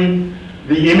train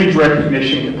the image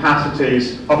recognition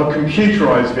capacities of a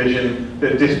computerized vision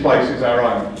that displaces our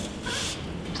own.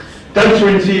 Data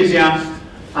enthusiast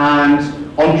and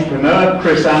entrepreneur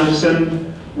Chris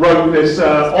Anderson wrote this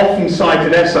often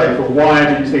cited essay for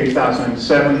Wired in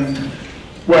 2007,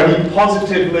 where he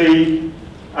positively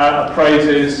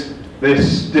appraises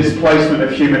this displacement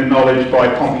of human knowledge by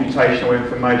computational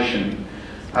information,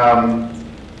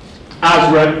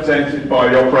 as represented by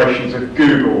the operations of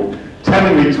Google,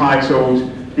 tellingly titled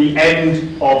 "The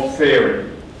End of Theory."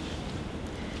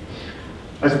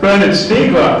 As Bernard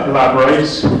Stiegler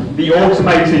elaborates, the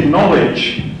automated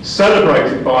knowledge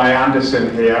celebrated by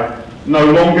Anderson here no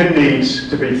longer needs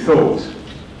to be thought.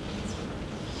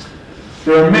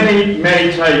 There are many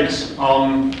takes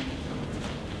on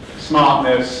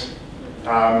smartness,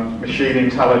 machine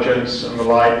intelligence and the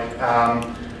like.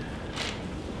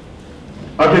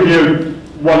 I'll give you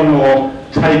one more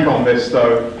take on this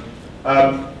though.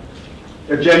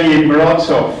 Evgeny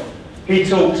Muravtsov, he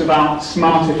talks about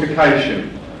smartification,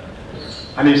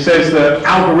 and he says that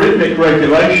algorithmic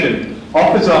regulation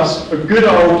offers us a good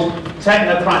old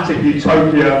technocratic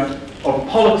utopia of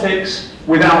politics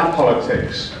without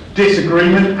politics.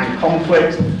 Disagreement and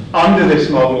conflict under this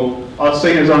model are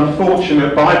seen as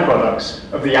unfortunate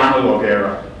byproducts of the analog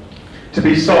era, to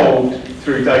be solved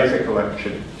through data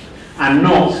collection, and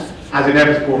not as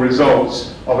inevitable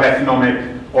results of economic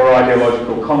or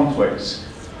ideological conflicts.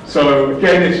 So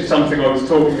again, this is something I was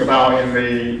talking about in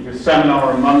the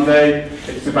seminar on Monday.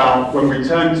 It's about when we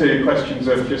turn to questions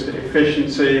of just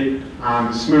efficiency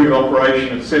and smooth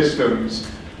operation of systems,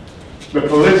 the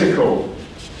political,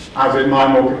 as it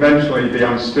might more conventionally be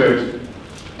understood,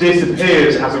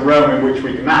 disappears as a realm in which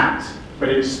we can act, but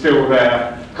it's still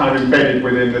there, kind of embedded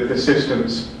within the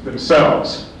systems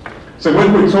themselves. So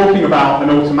when we're talking about an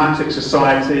automatic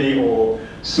society or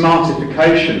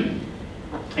smartification,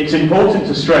 it's important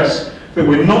to stress that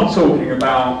we're not talking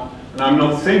about, and I'm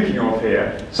not thinking of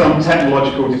here, some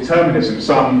technological determinism,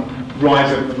 some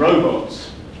rise of the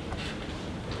robots.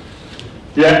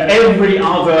 Yeah, every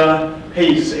other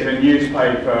piece in a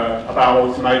newspaper about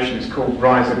automation is called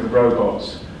Rise of the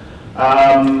Robots.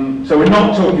 So we're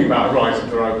not talking about Rise of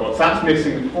the Robots, that's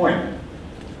missing the point.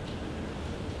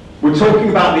 We're talking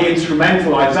about the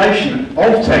instrumentalization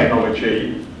of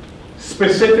technology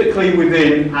specifically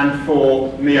within and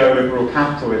for neoliberal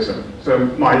capitalism. So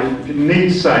if it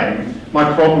needs saying,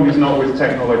 my problem is not with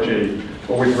technology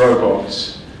or with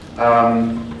robots.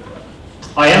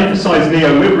 I emphasize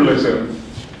neoliberalism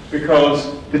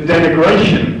because the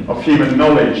denigration of human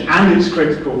knowledge and its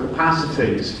critical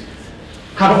capacities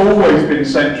have always been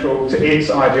central to its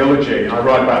ideology. I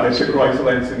write about this at greater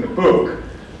length in the book,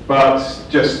 but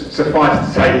just suffice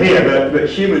to say here that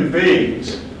human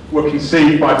beings were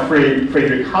conceived by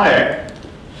Friedrich Hayek,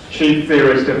 chief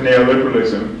theorist of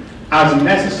neoliberalism, as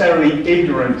necessarily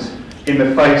ignorant in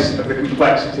the face of the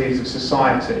complexities of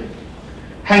society.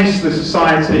 Hence, the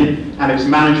society and its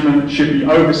management should be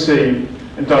overseen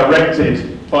and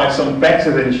directed by some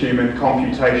better than human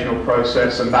computational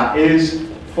process, and that is,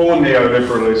 for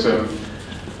neoliberalism,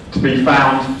 to be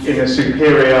found in the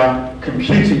superior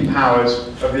computing powers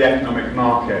of the economic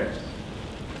market.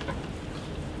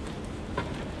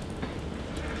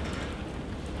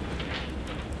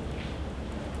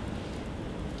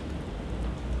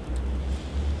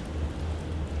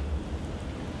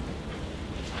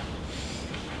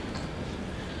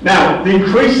 Now, the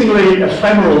increasingly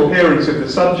ephemeral appearance of the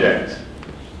subject,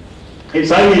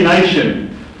 its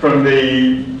alienation from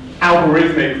the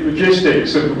algorithmic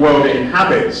logistics of the world it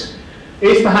inhabits,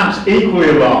 is perhaps equally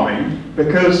alarming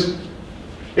because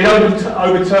It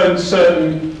overturns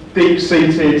certain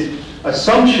deep-seated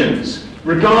assumptions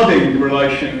regarding the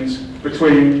relations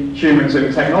between humans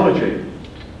and technology.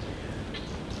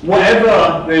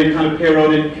 Whatever the kind of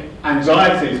periodic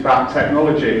anxieties about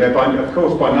technology, they're of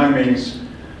course by no means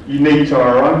unique to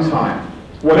our own time.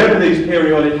 Whatever these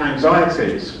periodic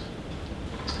anxieties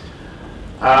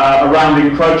around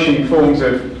encroaching forms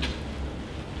of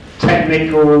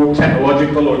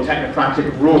technological or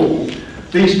technocratic rule,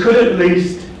 these could at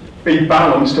least be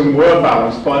balanced and were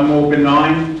balanced by more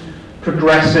benign,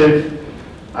 progressive,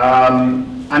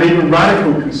 and even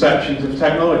radical conceptions of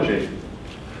technology.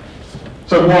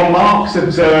 So while Marx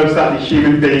observes that the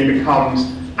human being becomes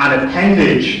an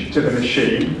appendage to the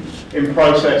machine in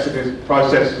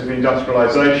processes of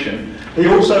industrialization, he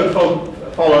also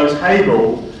follows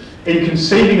Hegel in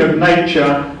conceiving of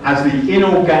nature as the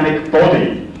inorganic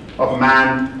body of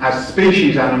man, as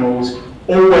species animals,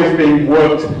 always being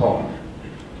worked upon.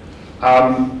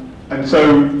 And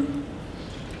so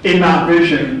in that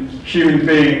vision, human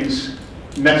beings,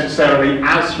 necessarily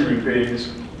as human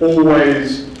beings,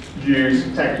 always use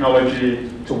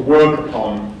technology to work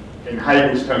upon, in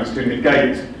Hegel's terms, to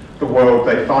negate the world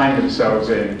they find themselves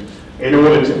in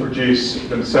order to produce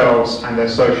themselves and their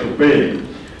social being.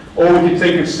 Or we could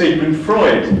think of Sigmund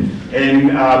Freud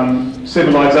in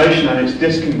Civilization and Its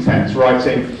Discontents,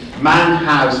 writing, man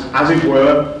has, as it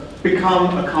were,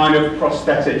 become a kind of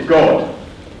prosthetic god.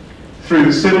 Through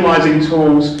the civilizing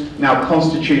tools now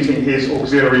constituting his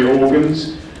auxiliary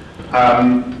organs,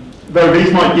 though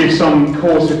these might give some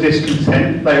cause for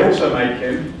discontent, they also make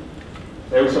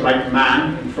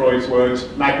man, in Freud's words,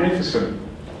 magnificent.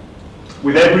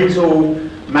 With every tool,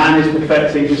 man is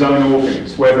perfecting his own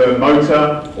organs, whether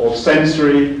motor or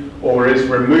sensory, or is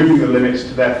removing the limits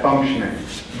to their functioning.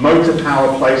 Motor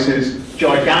power places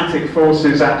gigantic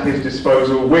forces at his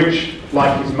disposal, which,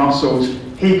 like his muscles,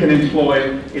 he can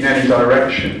employ in any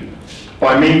direction.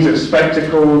 By means of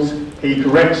spectacles, he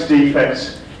corrects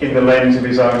defects in the lens of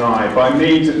his own eye. By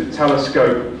means of the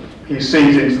telescope, he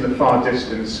sees into the far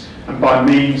distance. And by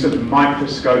means of the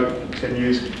microscope, he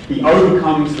continues, he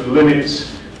overcomes the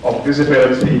limits of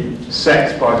visibility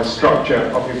set by the structure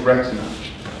of his retina.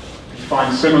 You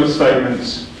find similar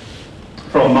statements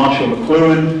from Marshall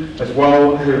McLuhan as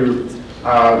well, who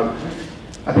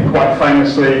I think quite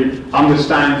famously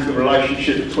understands the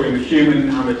relationship between the human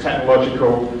and the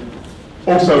technological,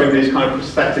 also in these kind of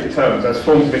prosthetic terms, as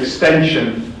forms of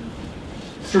extension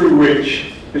through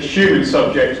which the human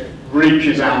subject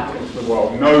reaches out into the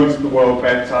world, knows the world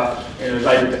better, and is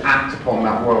able to act upon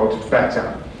that world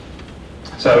better.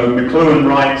 So McLuhan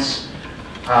writes,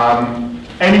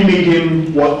 any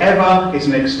medium, whatever, is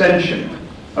an extension,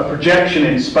 a projection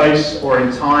in space or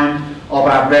in time of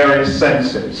our various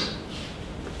senses.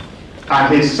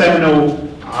 And his seminal,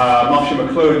 Marshall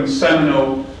McLuhan's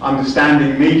seminal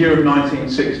Understanding Media of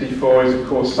 1964 is of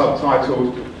course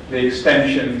subtitled The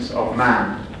Extensions of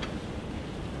Man.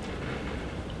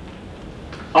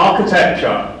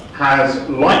 Architecture has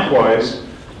likewise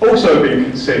also been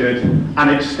considered an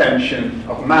extension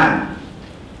of man.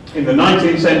 In the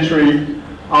 19th century,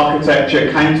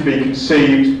 architecture came to be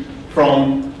conceived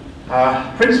from,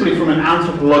 principally from an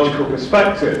anthropological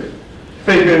perspective.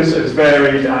 Figures as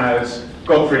varied as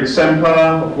Gottfried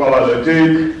Semper,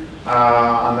 Boileau-le-Duc,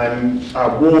 and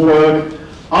then Warburg,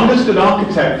 understood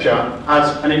architecture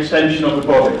as an extension of the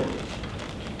body,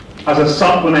 as a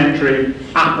supplementary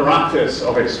apparatus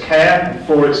of its care,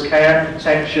 for its care,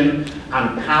 protection,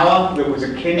 and power that was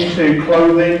akin to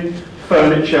clothing,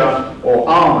 furniture, or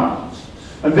armour.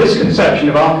 And this conception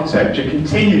of architecture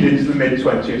continued into the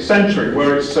mid-20th century,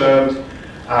 where it served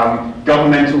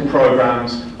governmental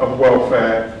programs of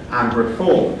welfare and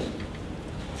reform.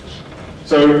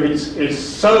 So it's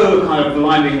so kind of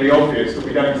blindingly obvious that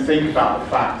we don't think about the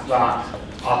fact that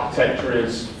architecture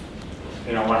is,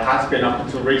 you know, what has been up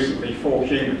until recently for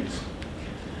humans.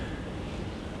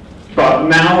 But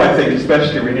now I think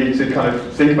especially we need to kind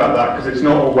of think about that, because it's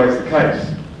not always the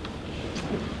case.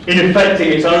 In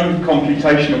effecting its own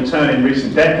computational turn in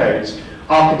recent decades,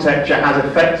 architecture has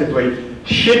effectively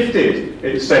shifted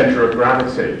its centre of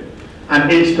gravity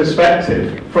and its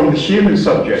perspective from the human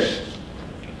subject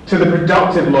to the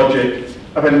productive logic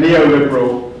of a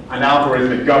neoliberal and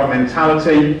algorithmic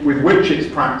governmentality with which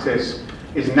its practice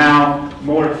is now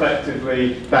more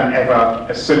effectively than ever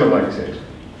assimilated.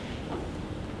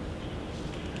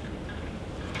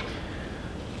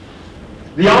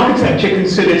 The architecture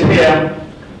considered here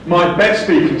might best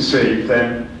be conceived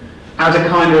then as a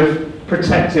kind of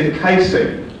protective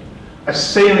casing, a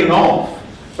sealing off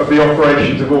of the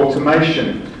operations of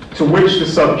automation to which the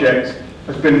subject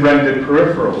has been rendered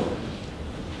peripheral.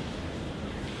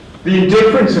 The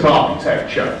indifference of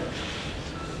architecture,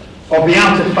 of the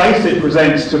outer face it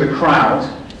presents to the crowd,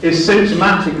 is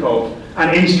symptomatic of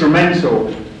and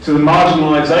instrumental to the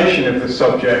marginalisation of the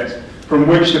subject from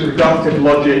which the productive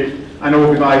logic and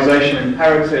organisation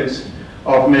imperatives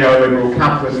of neoliberal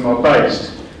capitalism are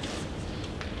based.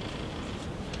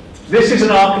 This is an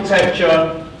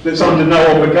architecture that's under no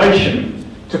obligation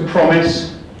to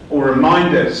promise or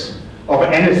remind us of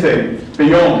anything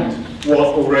beyond what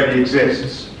already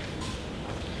exists.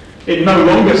 It no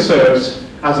longer serves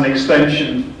as an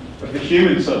extension of the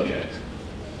human subject,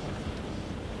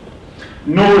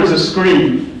 nor as a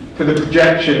screen for the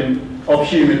projection of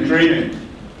human dreaming.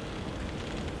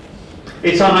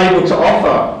 It's unable to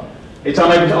offer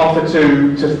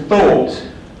to thought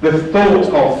the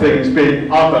thought of things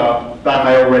being other than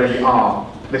they already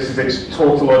are. This is its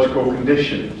tautological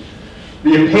condition.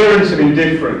 The appearance of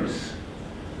indifference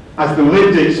as the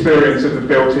lived experience of the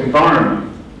built environment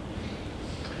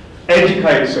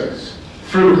educates us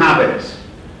through habit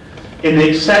in the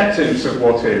acceptance of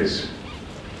what is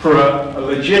for a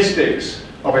logistics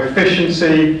of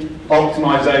efficiency,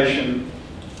 optimization,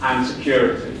 and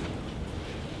security.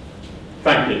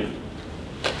 Thank you.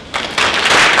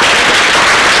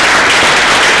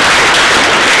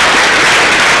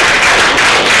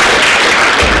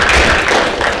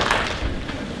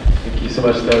 Thank you so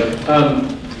much,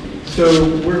 Doug. So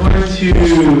we're going to have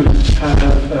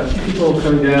a few people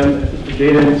come down the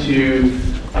data to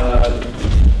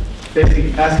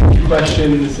basically ask a few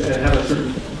questions and have a sort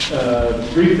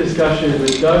of brief discussion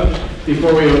with Doug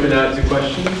before we open out to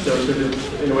questions. So sort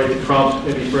of in a way to prompt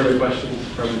maybe further questions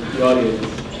from the audience.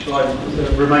 Shall I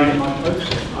remain in my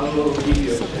post? I will give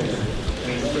you a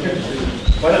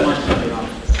Why don't I stand around?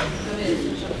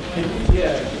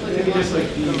 Yeah, maybe just like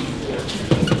the.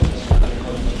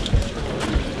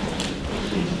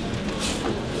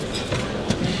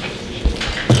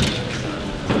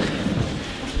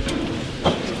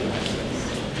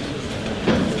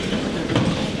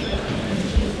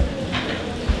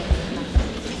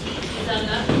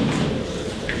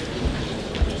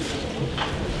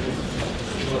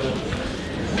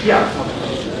 Yeah.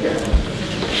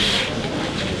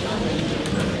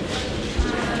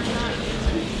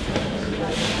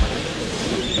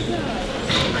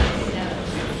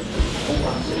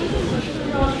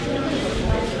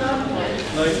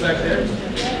 Lights back there.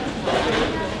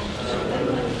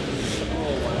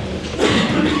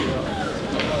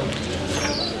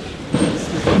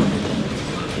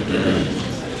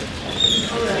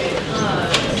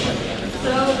 So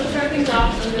to start things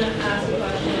off, I'm going to ask a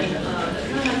question that kind of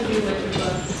has to do with your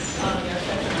book, your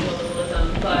spectrum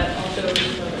but also a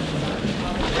little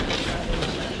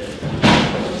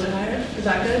bit higher. Is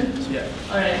that good? Yeah.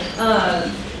 All right.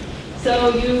 So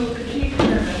you critique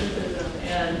parametricism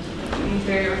and these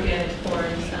very organic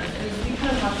forms, and you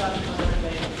kind of talked about the common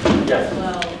thing as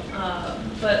well.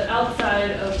 But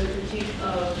outside of the critique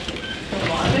of the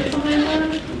logic behind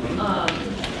them,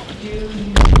 do you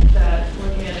think that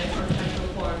organic architectural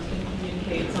forms can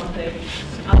communicate something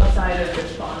outside of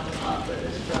this bottom up or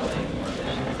this growing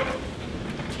organism?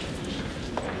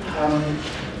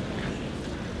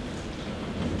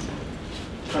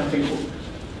 I think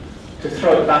to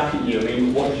throw it back at you, I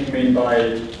mean, what do you mean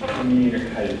by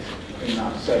communicate in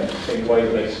that sense, in the way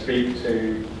that they speak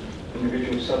to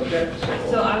individual subjects? Or?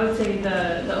 So I would say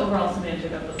the overall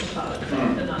semantic of the facade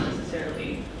itself, and not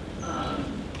necessarily on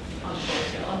the full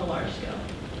scale, on the large scale.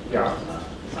 Yeah.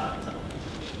 Facade itself.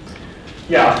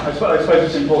 Yeah, I suppose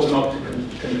it's important not to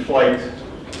conflate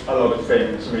a lot of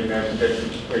things. I mean, there's a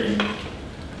difference between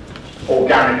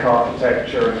organic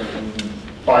architecture and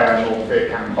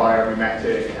biomorphic and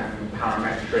biomimetic and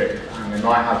parametric, and they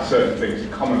might have certain things in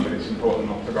common, but it's important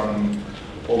not to run them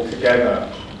all together.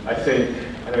 I think,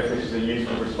 I don't know if this is a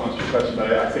useful response to your question,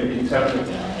 but I think in terms of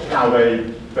how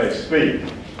they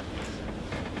speak,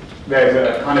 there's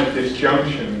a kind of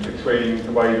disjunction between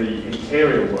the way the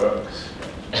interior works.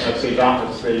 I see that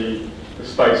as the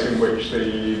space in which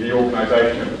the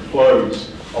organisation of the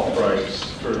flows operates,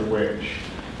 through which,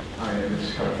 I mean,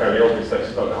 it's kind of fairly obvious,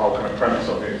 that's the whole kind of premise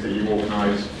of it, is that you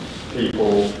organise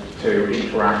people to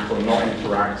interact or not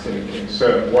interact in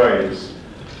certain ways.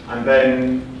 And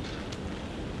then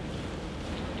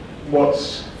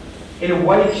what's in a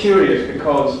way curious,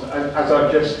 because as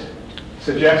I've just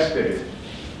suggested,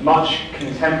 much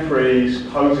contemporary,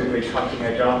 supposedly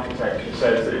cutting-edge architecture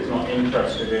says that it's not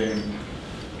interested in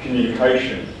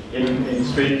communication, in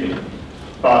speaking,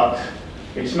 but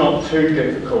it's not too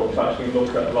difficult to actually look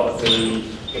at a lot of the,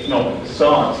 if not the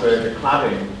facades, the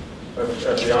cladding of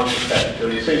the architecture.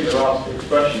 You see there are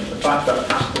expressions, the fact that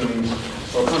patterns,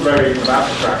 or some very kind of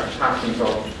abstract patterns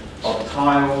of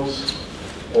tiles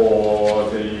or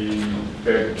the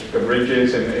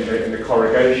ridges in the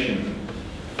corrugation,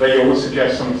 they all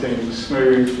suggest something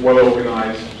smooth,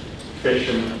 well-organised,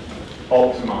 efficient,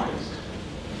 optimised.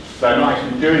 They're not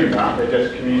actually doing that, they're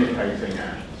just communicating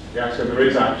it. Yeah, so there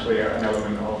is actually an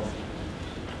element of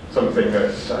something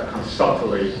that's kind of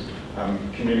subtly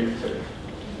communicative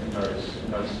in those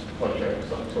projects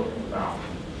that I'm talking about.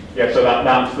 Yeah, so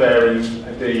that's there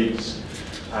in Deeds,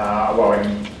 well,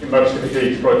 in most of the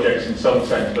Deeds projects in some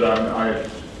sense, but I've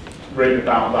written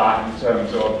about that in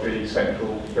terms of the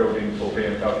central building for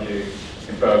BMW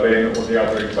in Berlin, or the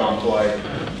other example I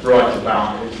write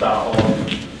about is that of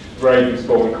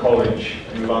Ravensbourne College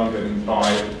in London by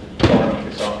Foreign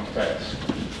Office architects,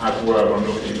 as were when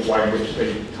looking at the way in which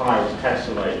the tiles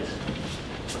tessellate,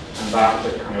 and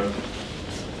that's a kind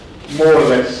of more or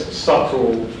less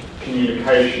subtle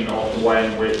communication of the way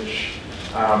in which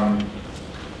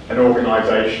an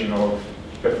organisation of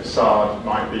the facade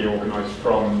might be organised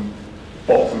from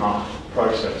bottom-up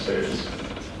processes,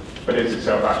 but is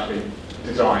itself actually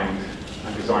designed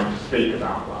to speak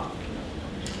about that.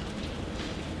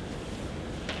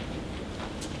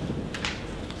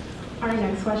 Our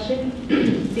next question,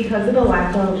 because of the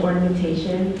lack of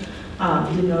ornamentation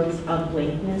denotes a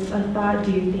blankness of thought,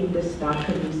 do you think this thought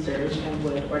could research, and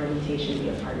would ornamentation be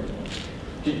a part of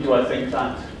it? Do I think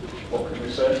that? What could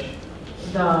research?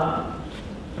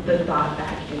 The thought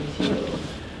back into...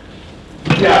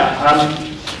 Yeah,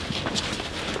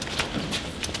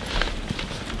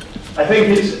 I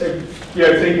think it's,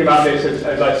 thinking about this,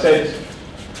 as I said,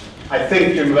 I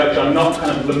think during the lecture, I'm not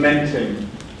kind of lamenting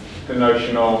the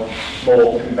notion of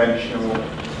more conventional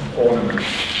ornament.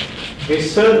 It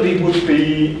certainly would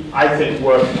be, I think,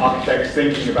 worth architects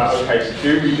thinking about, okay, so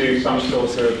do we do some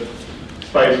sort of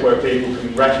space where people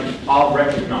are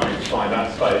recognised by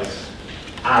that space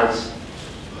as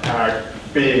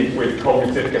being with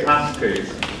cognitive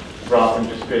capacities, rather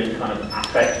than just being kind of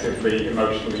affectively,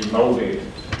 emotionally moulded.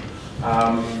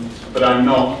 But I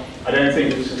don't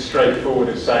think it's as straightforward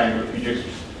as saying that if you just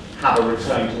have a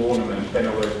return to ornament, then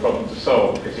all those problems are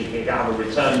solved. Because if you have a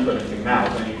return to anything now,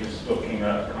 then you're just looking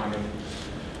at kind of,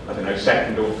 I don't know,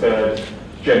 second or third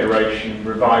generation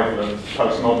revival of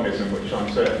postmodernism, which I'm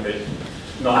certainly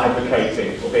not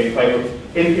advocating or being in favour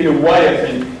of. In a way, I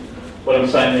think what I'm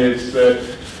saying is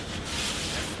that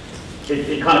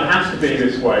it kind of has to be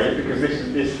this way, because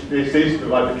this is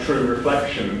like the true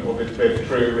reflection, or the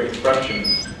true expression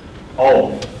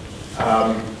of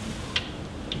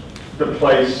the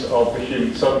place of the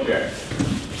human subject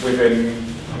within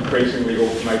increasingly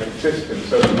automated systems.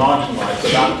 So they're marginalised, so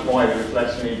that's why there's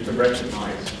less need to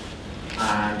recognise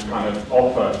and kind of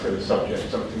offer to the subject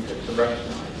something to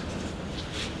recognise.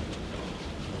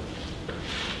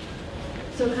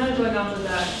 So kind of going off of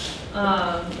that,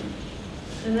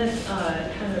 and this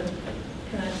kind of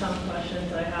connects some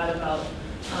questions I had about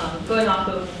going off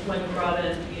of when you brought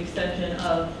in the extension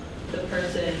of the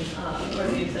person, or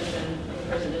the extension of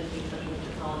the person is the extension of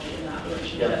technology in that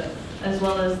relationship, yes, as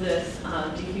well as this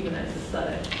dehumanized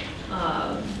aesthetic,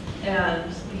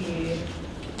 and the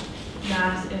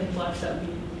mass influx that we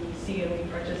see and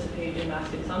we participate in mass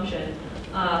consumption,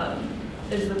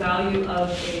 is the value of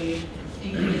a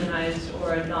dehumanized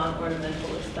or a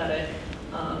non-ornamental aesthetic,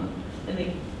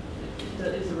 and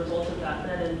is a result of that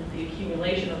then in the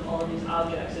accumulation of all of these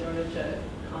objects in order to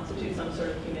constitute some sort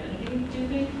of humanity, do you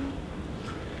think?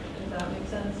 Does that make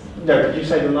sense? No, could you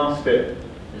say the last bit?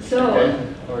 So,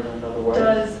 again, or in another way?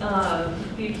 does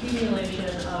the accumulation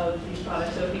of these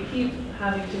products, so if we keep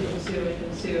having to consume and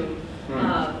consume,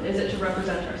 is it to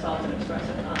represent ourselves and express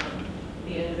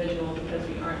the individual, because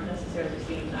we aren't necessarily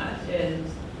seeing that in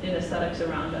aesthetics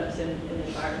around us, in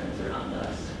environments around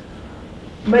us?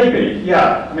 Maybe,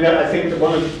 yeah. I mean, I think that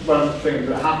one of the things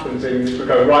that happens if we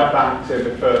go right back to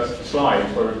the first slide,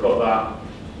 where we've got that,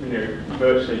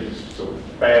 virtually just sort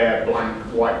of bare, blank,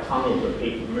 white tunnel that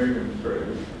people are moving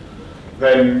through,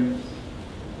 then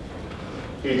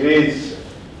it is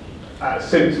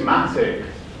symptomatic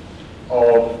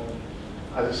of,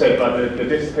 as I said, like the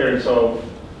disappearance of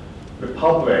the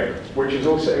public, which is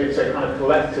also, it's a kind of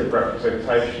collective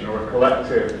representation or a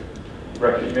collective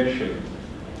recognition.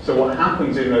 So what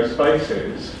happens in those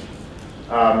spaces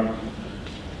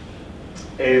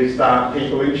is that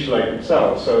people insulate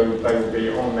themselves, so they will be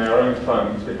on their own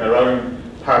phones with their own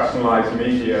personalised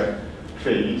media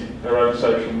feed, their own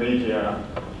social media,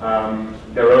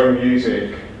 their own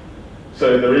music.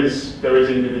 So there is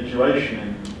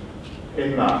individuation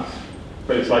in that,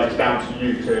 but it's like it's down to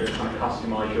you to kind of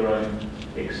customise your own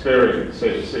experience.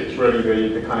 It's really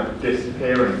the kind of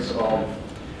disappearance of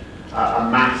a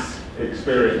mass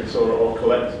experience or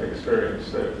collective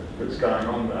experience that's going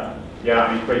on there.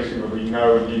 Yeah, increasingly we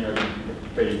know, and you know,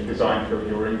 the design field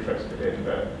you're interested in,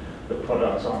 that the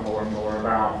products are more and more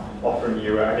about offering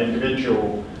you an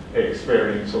individual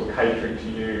experience or catering to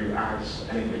you as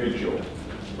an individual,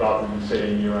 rather than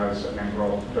seeing you as a member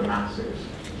of the masses.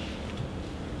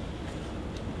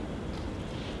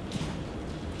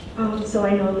 So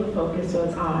I know the focus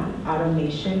was on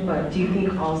automation, but do you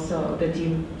think also the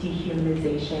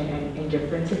dehumanization and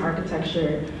indifference in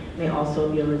architecture may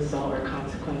also be a result or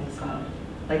consequence of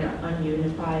like an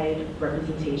ununified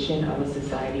representation of a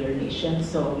society or nation?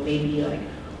 So maybe like,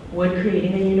 would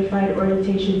creating a unified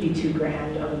orientation be too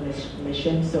grand of a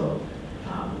mission? So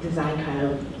design kind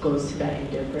of goes to that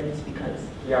indifference because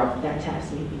that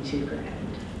task may be too grand.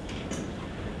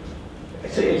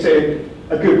 It's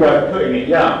a good way of putting it,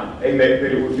 yeah, in that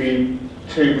it would be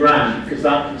too grand, because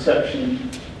that conception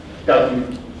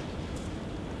doesn't,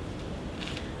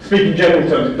 speaking in general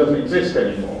terms, it doesn't exist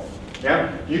anymore.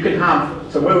 Yeah, you can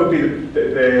have, so where would be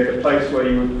the place where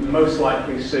you would most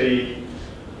likely see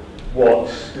what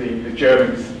the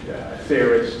German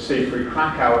theorist Siegfried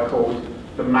Krakauer called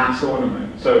the mass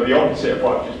ornament. So the opposite of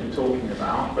what I've just been talking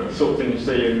about, but the sort of thing you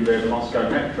see in the Moscow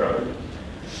metro.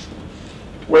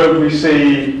 Where we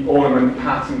see ornament,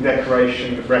 pattern,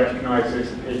 decoration that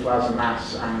recognises the people as a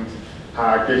mass and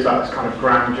gives that kind of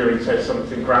grandeur and says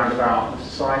something grand about the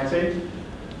society?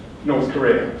 North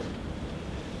Korea.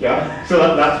 Yeah,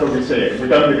 so that's where we see it. We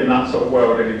don't live in that sort of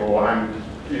world anymore, and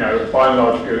you know, by and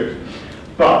large good.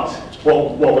 But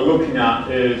what we're looking at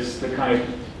is the kind of,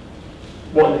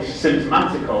 what this is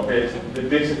symptomatic of is the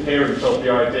disappearance of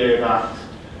the idea that,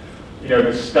 you know,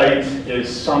 the state is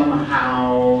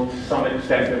somehow, to some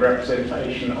extent, the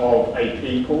representation of a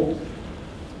people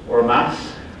or a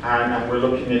mass, and we're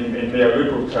looking in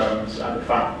neoliberal terms at the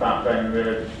fact that then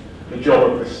the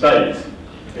job of the state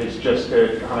is just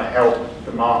to kind of help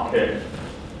the market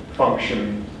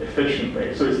function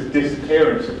efficiently. So it's the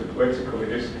disappearance of the political, the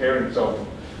disappearance of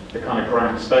the kind of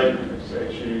grand statement,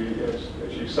 as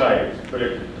you say.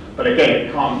 But again,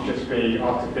 it can't just be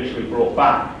artificially brought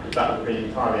back, because that would be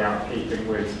entirely out of keeping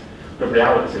with the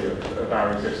reality of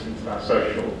our existence, of our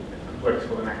social,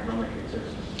 political and economic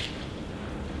existence.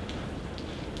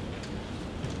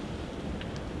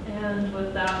 And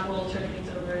with that, we'll turn things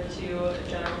over to a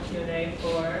general Q&A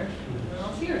for everyone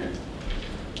else here.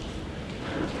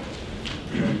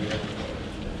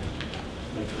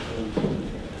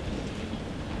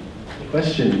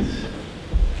 Questions?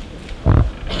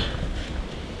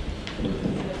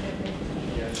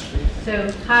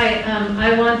 So, hi,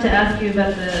 I want to ask you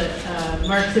about the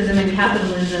Marxism and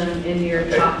capitalism in your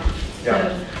talk.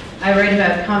 So, I write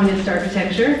about communist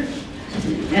architecture,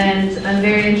 and I'm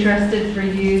very interested for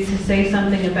you to say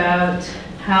something about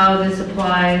how this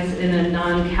applies in a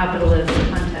non-capitalist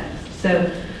context.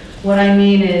 So, what I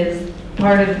mean is,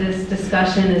 part of this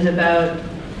discussion is about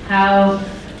how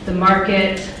the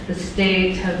market, the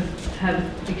state have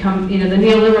become, you know, the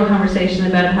neoliberal conversation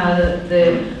about how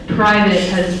the private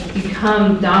has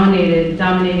become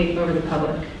dominating over the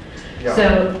public. Yeah.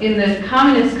 So in the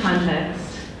communist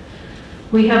context,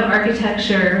 we have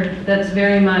architecture that's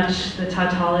very much the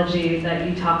tautology that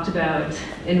you talked about,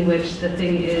 in which the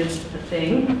thing is the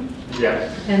thing.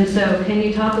 Yes. And so can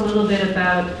you talk a little bit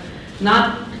about,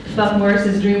 not Buck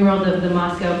Morris's Dreamworld of the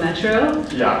Moscow metro,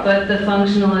 but the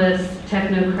functionalist,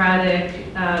 technocratic,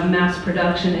 mass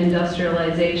production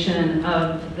industrialization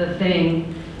of the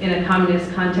thing in a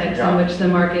communist context in which the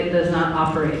market does not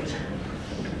operate?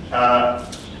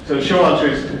 So the short answer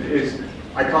is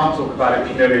I can't talk about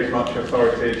it nearly as much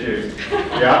authority as you.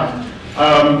 Yeah?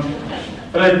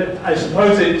 But I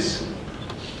suppose it's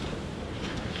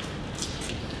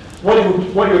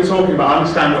what you're talking about. I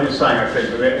understand what you're saying, I think,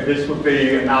 but this would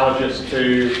be analogous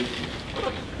to,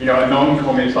 you know, a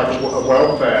non-communist, like a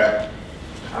welfare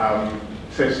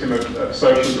system of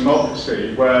social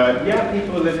democracy, where,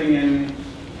 people are living in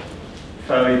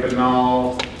fairly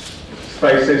banal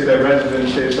spaces. Their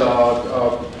residences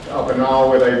are banal,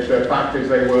 where the factories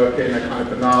they work in are kind of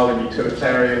banal and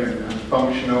utilitarian and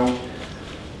functional.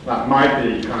 That might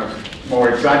be kind of more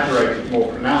exaggerated,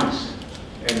 more pronounced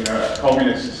in a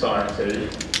communist society.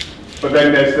 But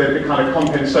then there's the kind of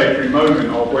compensatory moment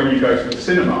of when you go to the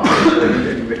cinema,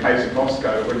 in the case of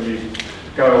Moscow, when you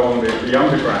go on the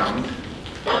underground.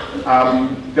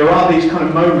 There are these kind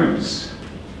of moments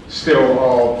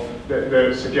still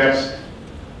that suggest,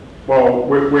 well,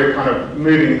 we're kind of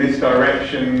moving in this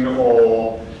direction,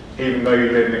 or even though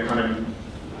you live in a kind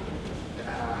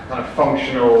of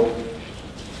functional,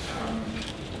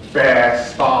 bare,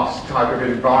 sparse type of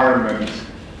environment,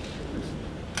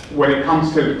 when it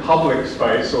comes to public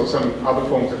space or some other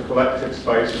forms of collective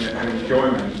space and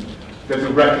enjoyment, there's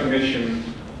a recognition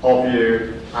of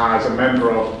you as a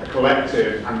member of a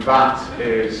collective, and that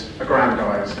is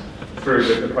aggrandized through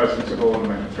the presence of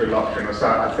ornament, through luxury. And so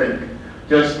I think,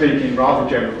 just speaking in rather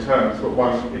general terms,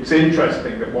 but it's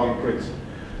interesting that one could,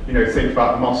 think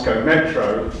about the Moscow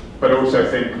Metro, but also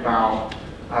think about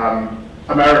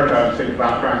America and think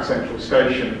about Grand Central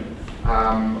Station,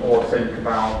 or think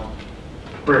about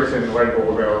Britain or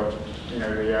Edinburgh,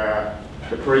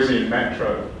 the Parisian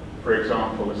Metro, for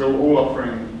example. It's all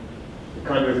offering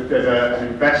there's an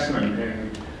investment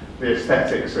in the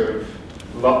aesthetics of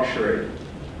luxury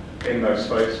in those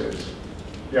spaces.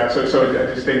 Yeah, so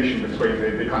a distinction between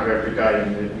the kind of everyday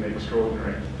and the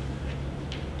extraordinary.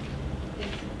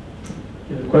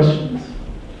 Any other questions?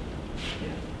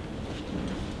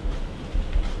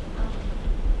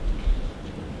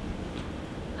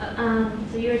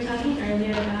 So you were talking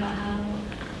earlier about how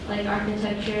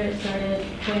architecture started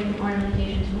going from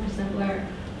ornamentation to more simpler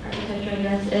architecture. I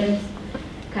guess it's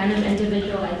kind of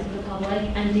individualizing the public.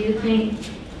 And do you think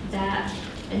that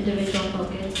individual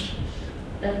focus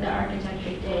that the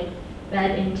architecture did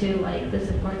fed into this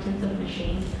importance of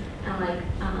machines and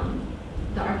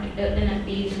and it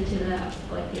feeds into the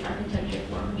architecture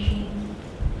for machines?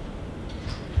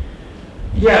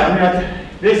 Yeah,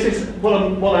 this is what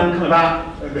I'm kind of at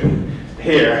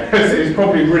here. It's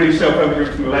probably really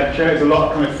self-evident from the lecture. There's a lot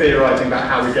of kind of theorising about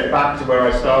how we get back to where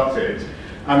I started,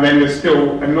 and then there's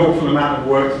still an awful amount of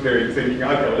work to do in thinking,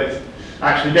 okay, well, let's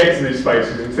actually get to these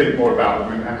spaces and think more about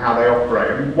them and how they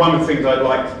operate. And one of the things I'd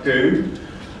like to do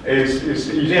is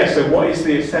so what is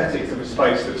the aesthetics of a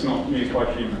space that's not used by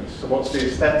humans? So what's the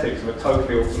aesthetics of a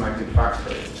totally automated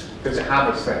factory? Does it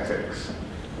have aesthetics?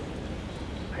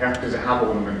 Does it have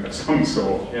ornament of some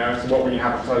sort? So what when you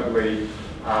have a totally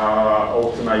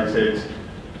automated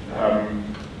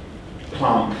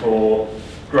plant for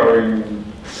growing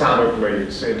salad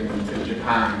leaves in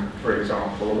Japan, for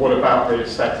example? Or what about the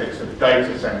aesthetics of a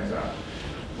data center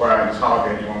where there's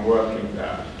hardly anyone working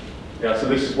there? Yeah, so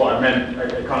this is what I meant,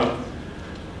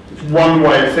 it's one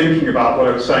way of thinking about what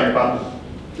I was saying about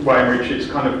the way in which it's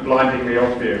kind of blindingly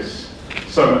obvious,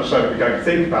 so much so that we don't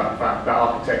think about the fact that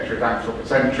architecture is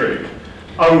anthropocentric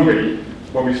only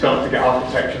when we start to get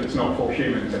architecture that's not for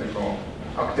humans anymore.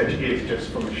 Architecture is just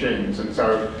for machines, and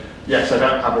so yes, I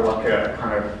don't have a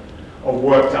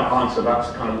worked out answer. That's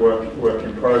a kind of work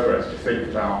in progress to think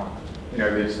about,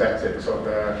 the aesthetics of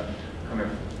the kind of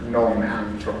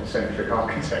non-anthropocentric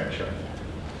architecture.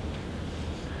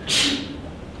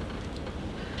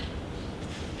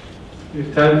 We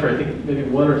have time for, I think, maybe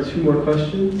one or two more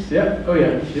questions. Yeah. Oh,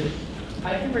 yeah.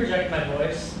 I can project my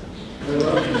voice. Very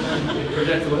well.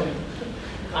 Project away.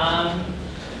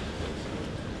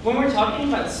 When we're talking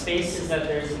about spaces that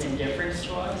there's an indifference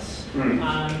to us,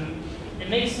 it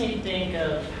makes me think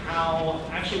of how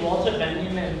actually Walter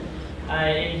Benjamin,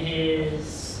 in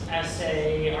his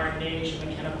essay, Art and Age of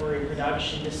Mechanical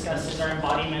Reproduction, discusses our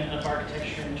embodiment of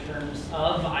architecture in terms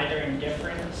of either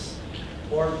indifference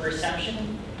or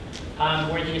perception,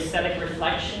 where the aesthetic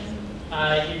reflection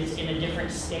is in a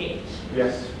different state.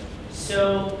 Yes.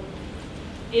 So,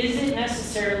 is it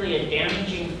necessarily a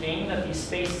damaging thing that these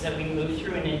spaces that we move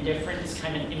through in indifference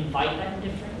kind of invite that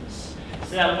indifference?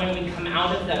 So that when we come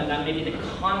out of them, that maybe the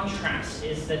contrast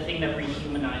is the thing that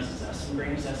rehumanizes us and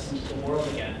brings us into the world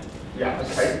again. Yeah,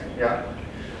 okay, yeah.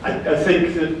 I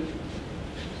think that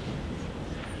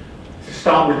to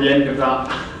start with the end of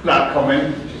that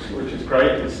comment, which is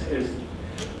great, is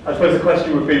I suppose the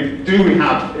question would be, do we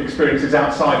have experiences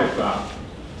outside of that?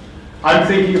 I'm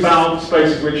thinking about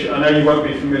spaces which I know you won't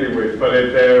be familiar with, but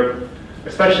they're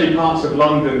especially parts of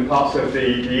London, parts of the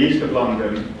east of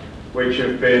London, which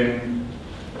have been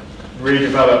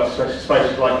redeveloped,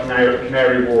 spaces like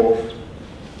Canary Wharf,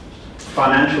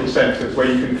 financial centres where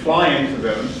you can fly into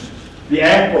them. The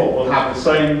airport will have the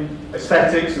same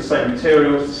aesthetics, the same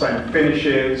materials, the same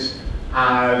finishes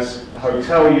as the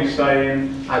hotel you stay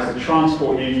in, as the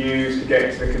transport you use to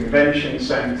get to the convention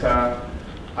centre.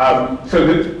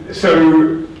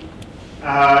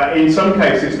 In some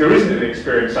cases, there isn't an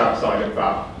experience outside of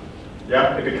that.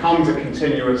 Yeah, it becomes a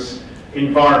continuous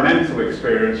environmental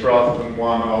experience rather than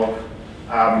one of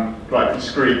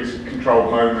discrete,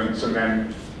 controlled moments and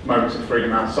then moments of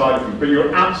freedom outside of them. But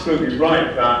you're absolutely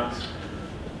right that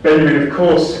Benjamin, of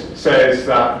course, says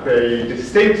that the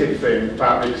distinctive thing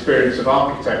about the experience of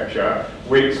architecture,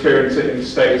 we experience it in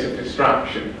states of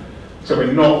distraction. So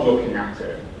we're not looking at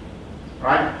it,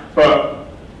 right? But,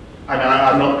 and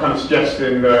I'm not kind of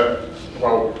suggesting that,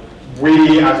 well,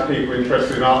 we as people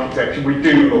interested in architecture, we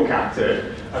do look at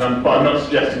it, But I'm not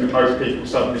suggesting that most people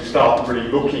suddenly start really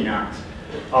looking at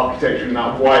architecture in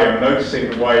that way. I'm noticing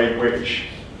the way in which,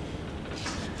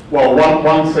 well,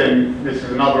 one thing, this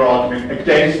is another argument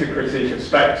against the critique of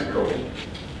spectacle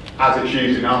as it's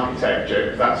used in architecture,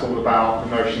 because that's all about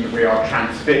the notion that we are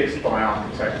transfixed by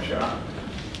architecture.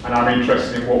 And I'm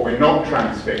interested in what we're not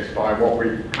transfixed by, what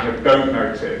we kind of don't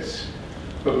notice,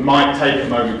 but might take a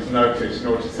moment to notice in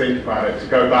order to think about it. To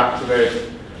go back to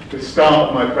the start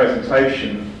of my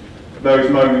presentation, those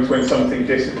moments when something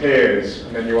disappears,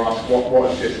 and then you ask what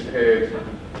has disappeared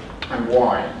and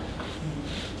why.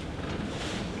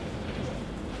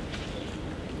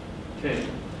 Okay,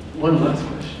 one last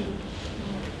question.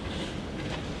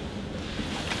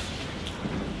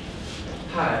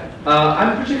 Hi,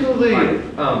 I'm particularly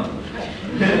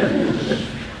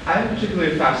I'm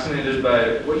particularly fascinated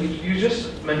by what you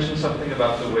just mentioned, something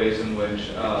about the ways in which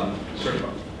sort of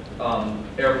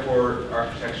airport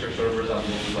architecture sort of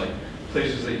resembles like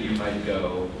places that you might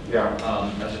go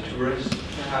as a tourist,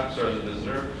 perhaps, or as a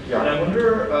visitor. And I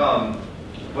wonder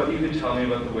what you could tell me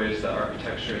about the ways that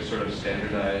architecture is sort of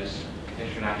standardized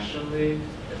internationally,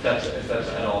 if that's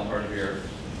at all part of your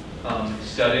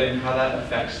study, and how that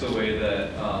affects the way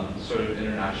that sort of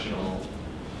international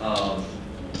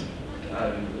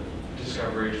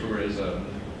discovery tourism,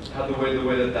 how the way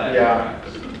that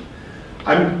interacts.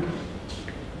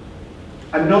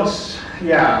 I'm not.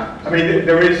 I mean,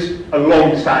 there is a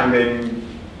long-standing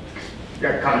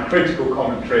kind of critical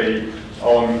commentary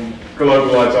on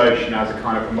globalization as a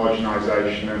kind of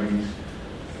homogenization and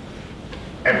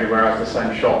everywhere has the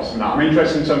same shops and that. I'm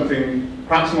interested in something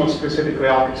perhaps more specifically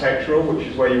architectural, which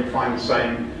is where you find the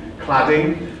same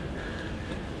cladding,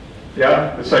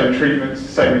 the same treatments, the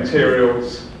same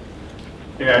materials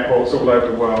in airports all over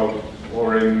the world,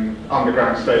 or in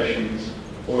underground stations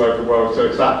all over the world. So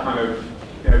it's that kind of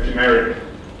generic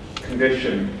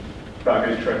condition that I'm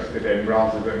interested in,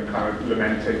 rather than kind of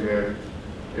lamenting the.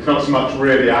 It's not so much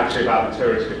really actually about the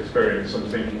tourist experience. I'm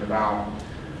thinking about,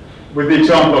 with the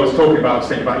example I was talking about, I was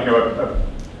thinking about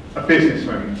a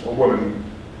businessman or woman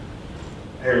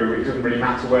who, it doesn't really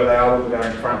matter where they are, whether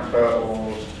they're in Frankfurt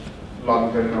or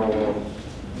London or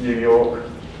New York.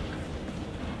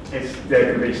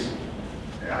 They're going to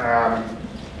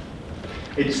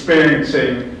be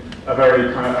experiencing a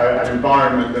very kind of an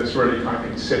environment that's really kind of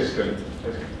consistent.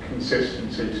 There's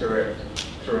consistency to it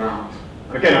throughout.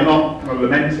 And again, I'm not kind of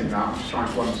lamenting that. I'm just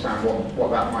trying to understand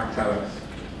what that might tell us.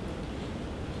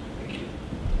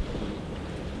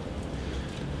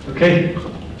 Okay.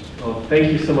 Well,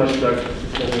 thank you so much, Doug. This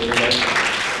has been really nice.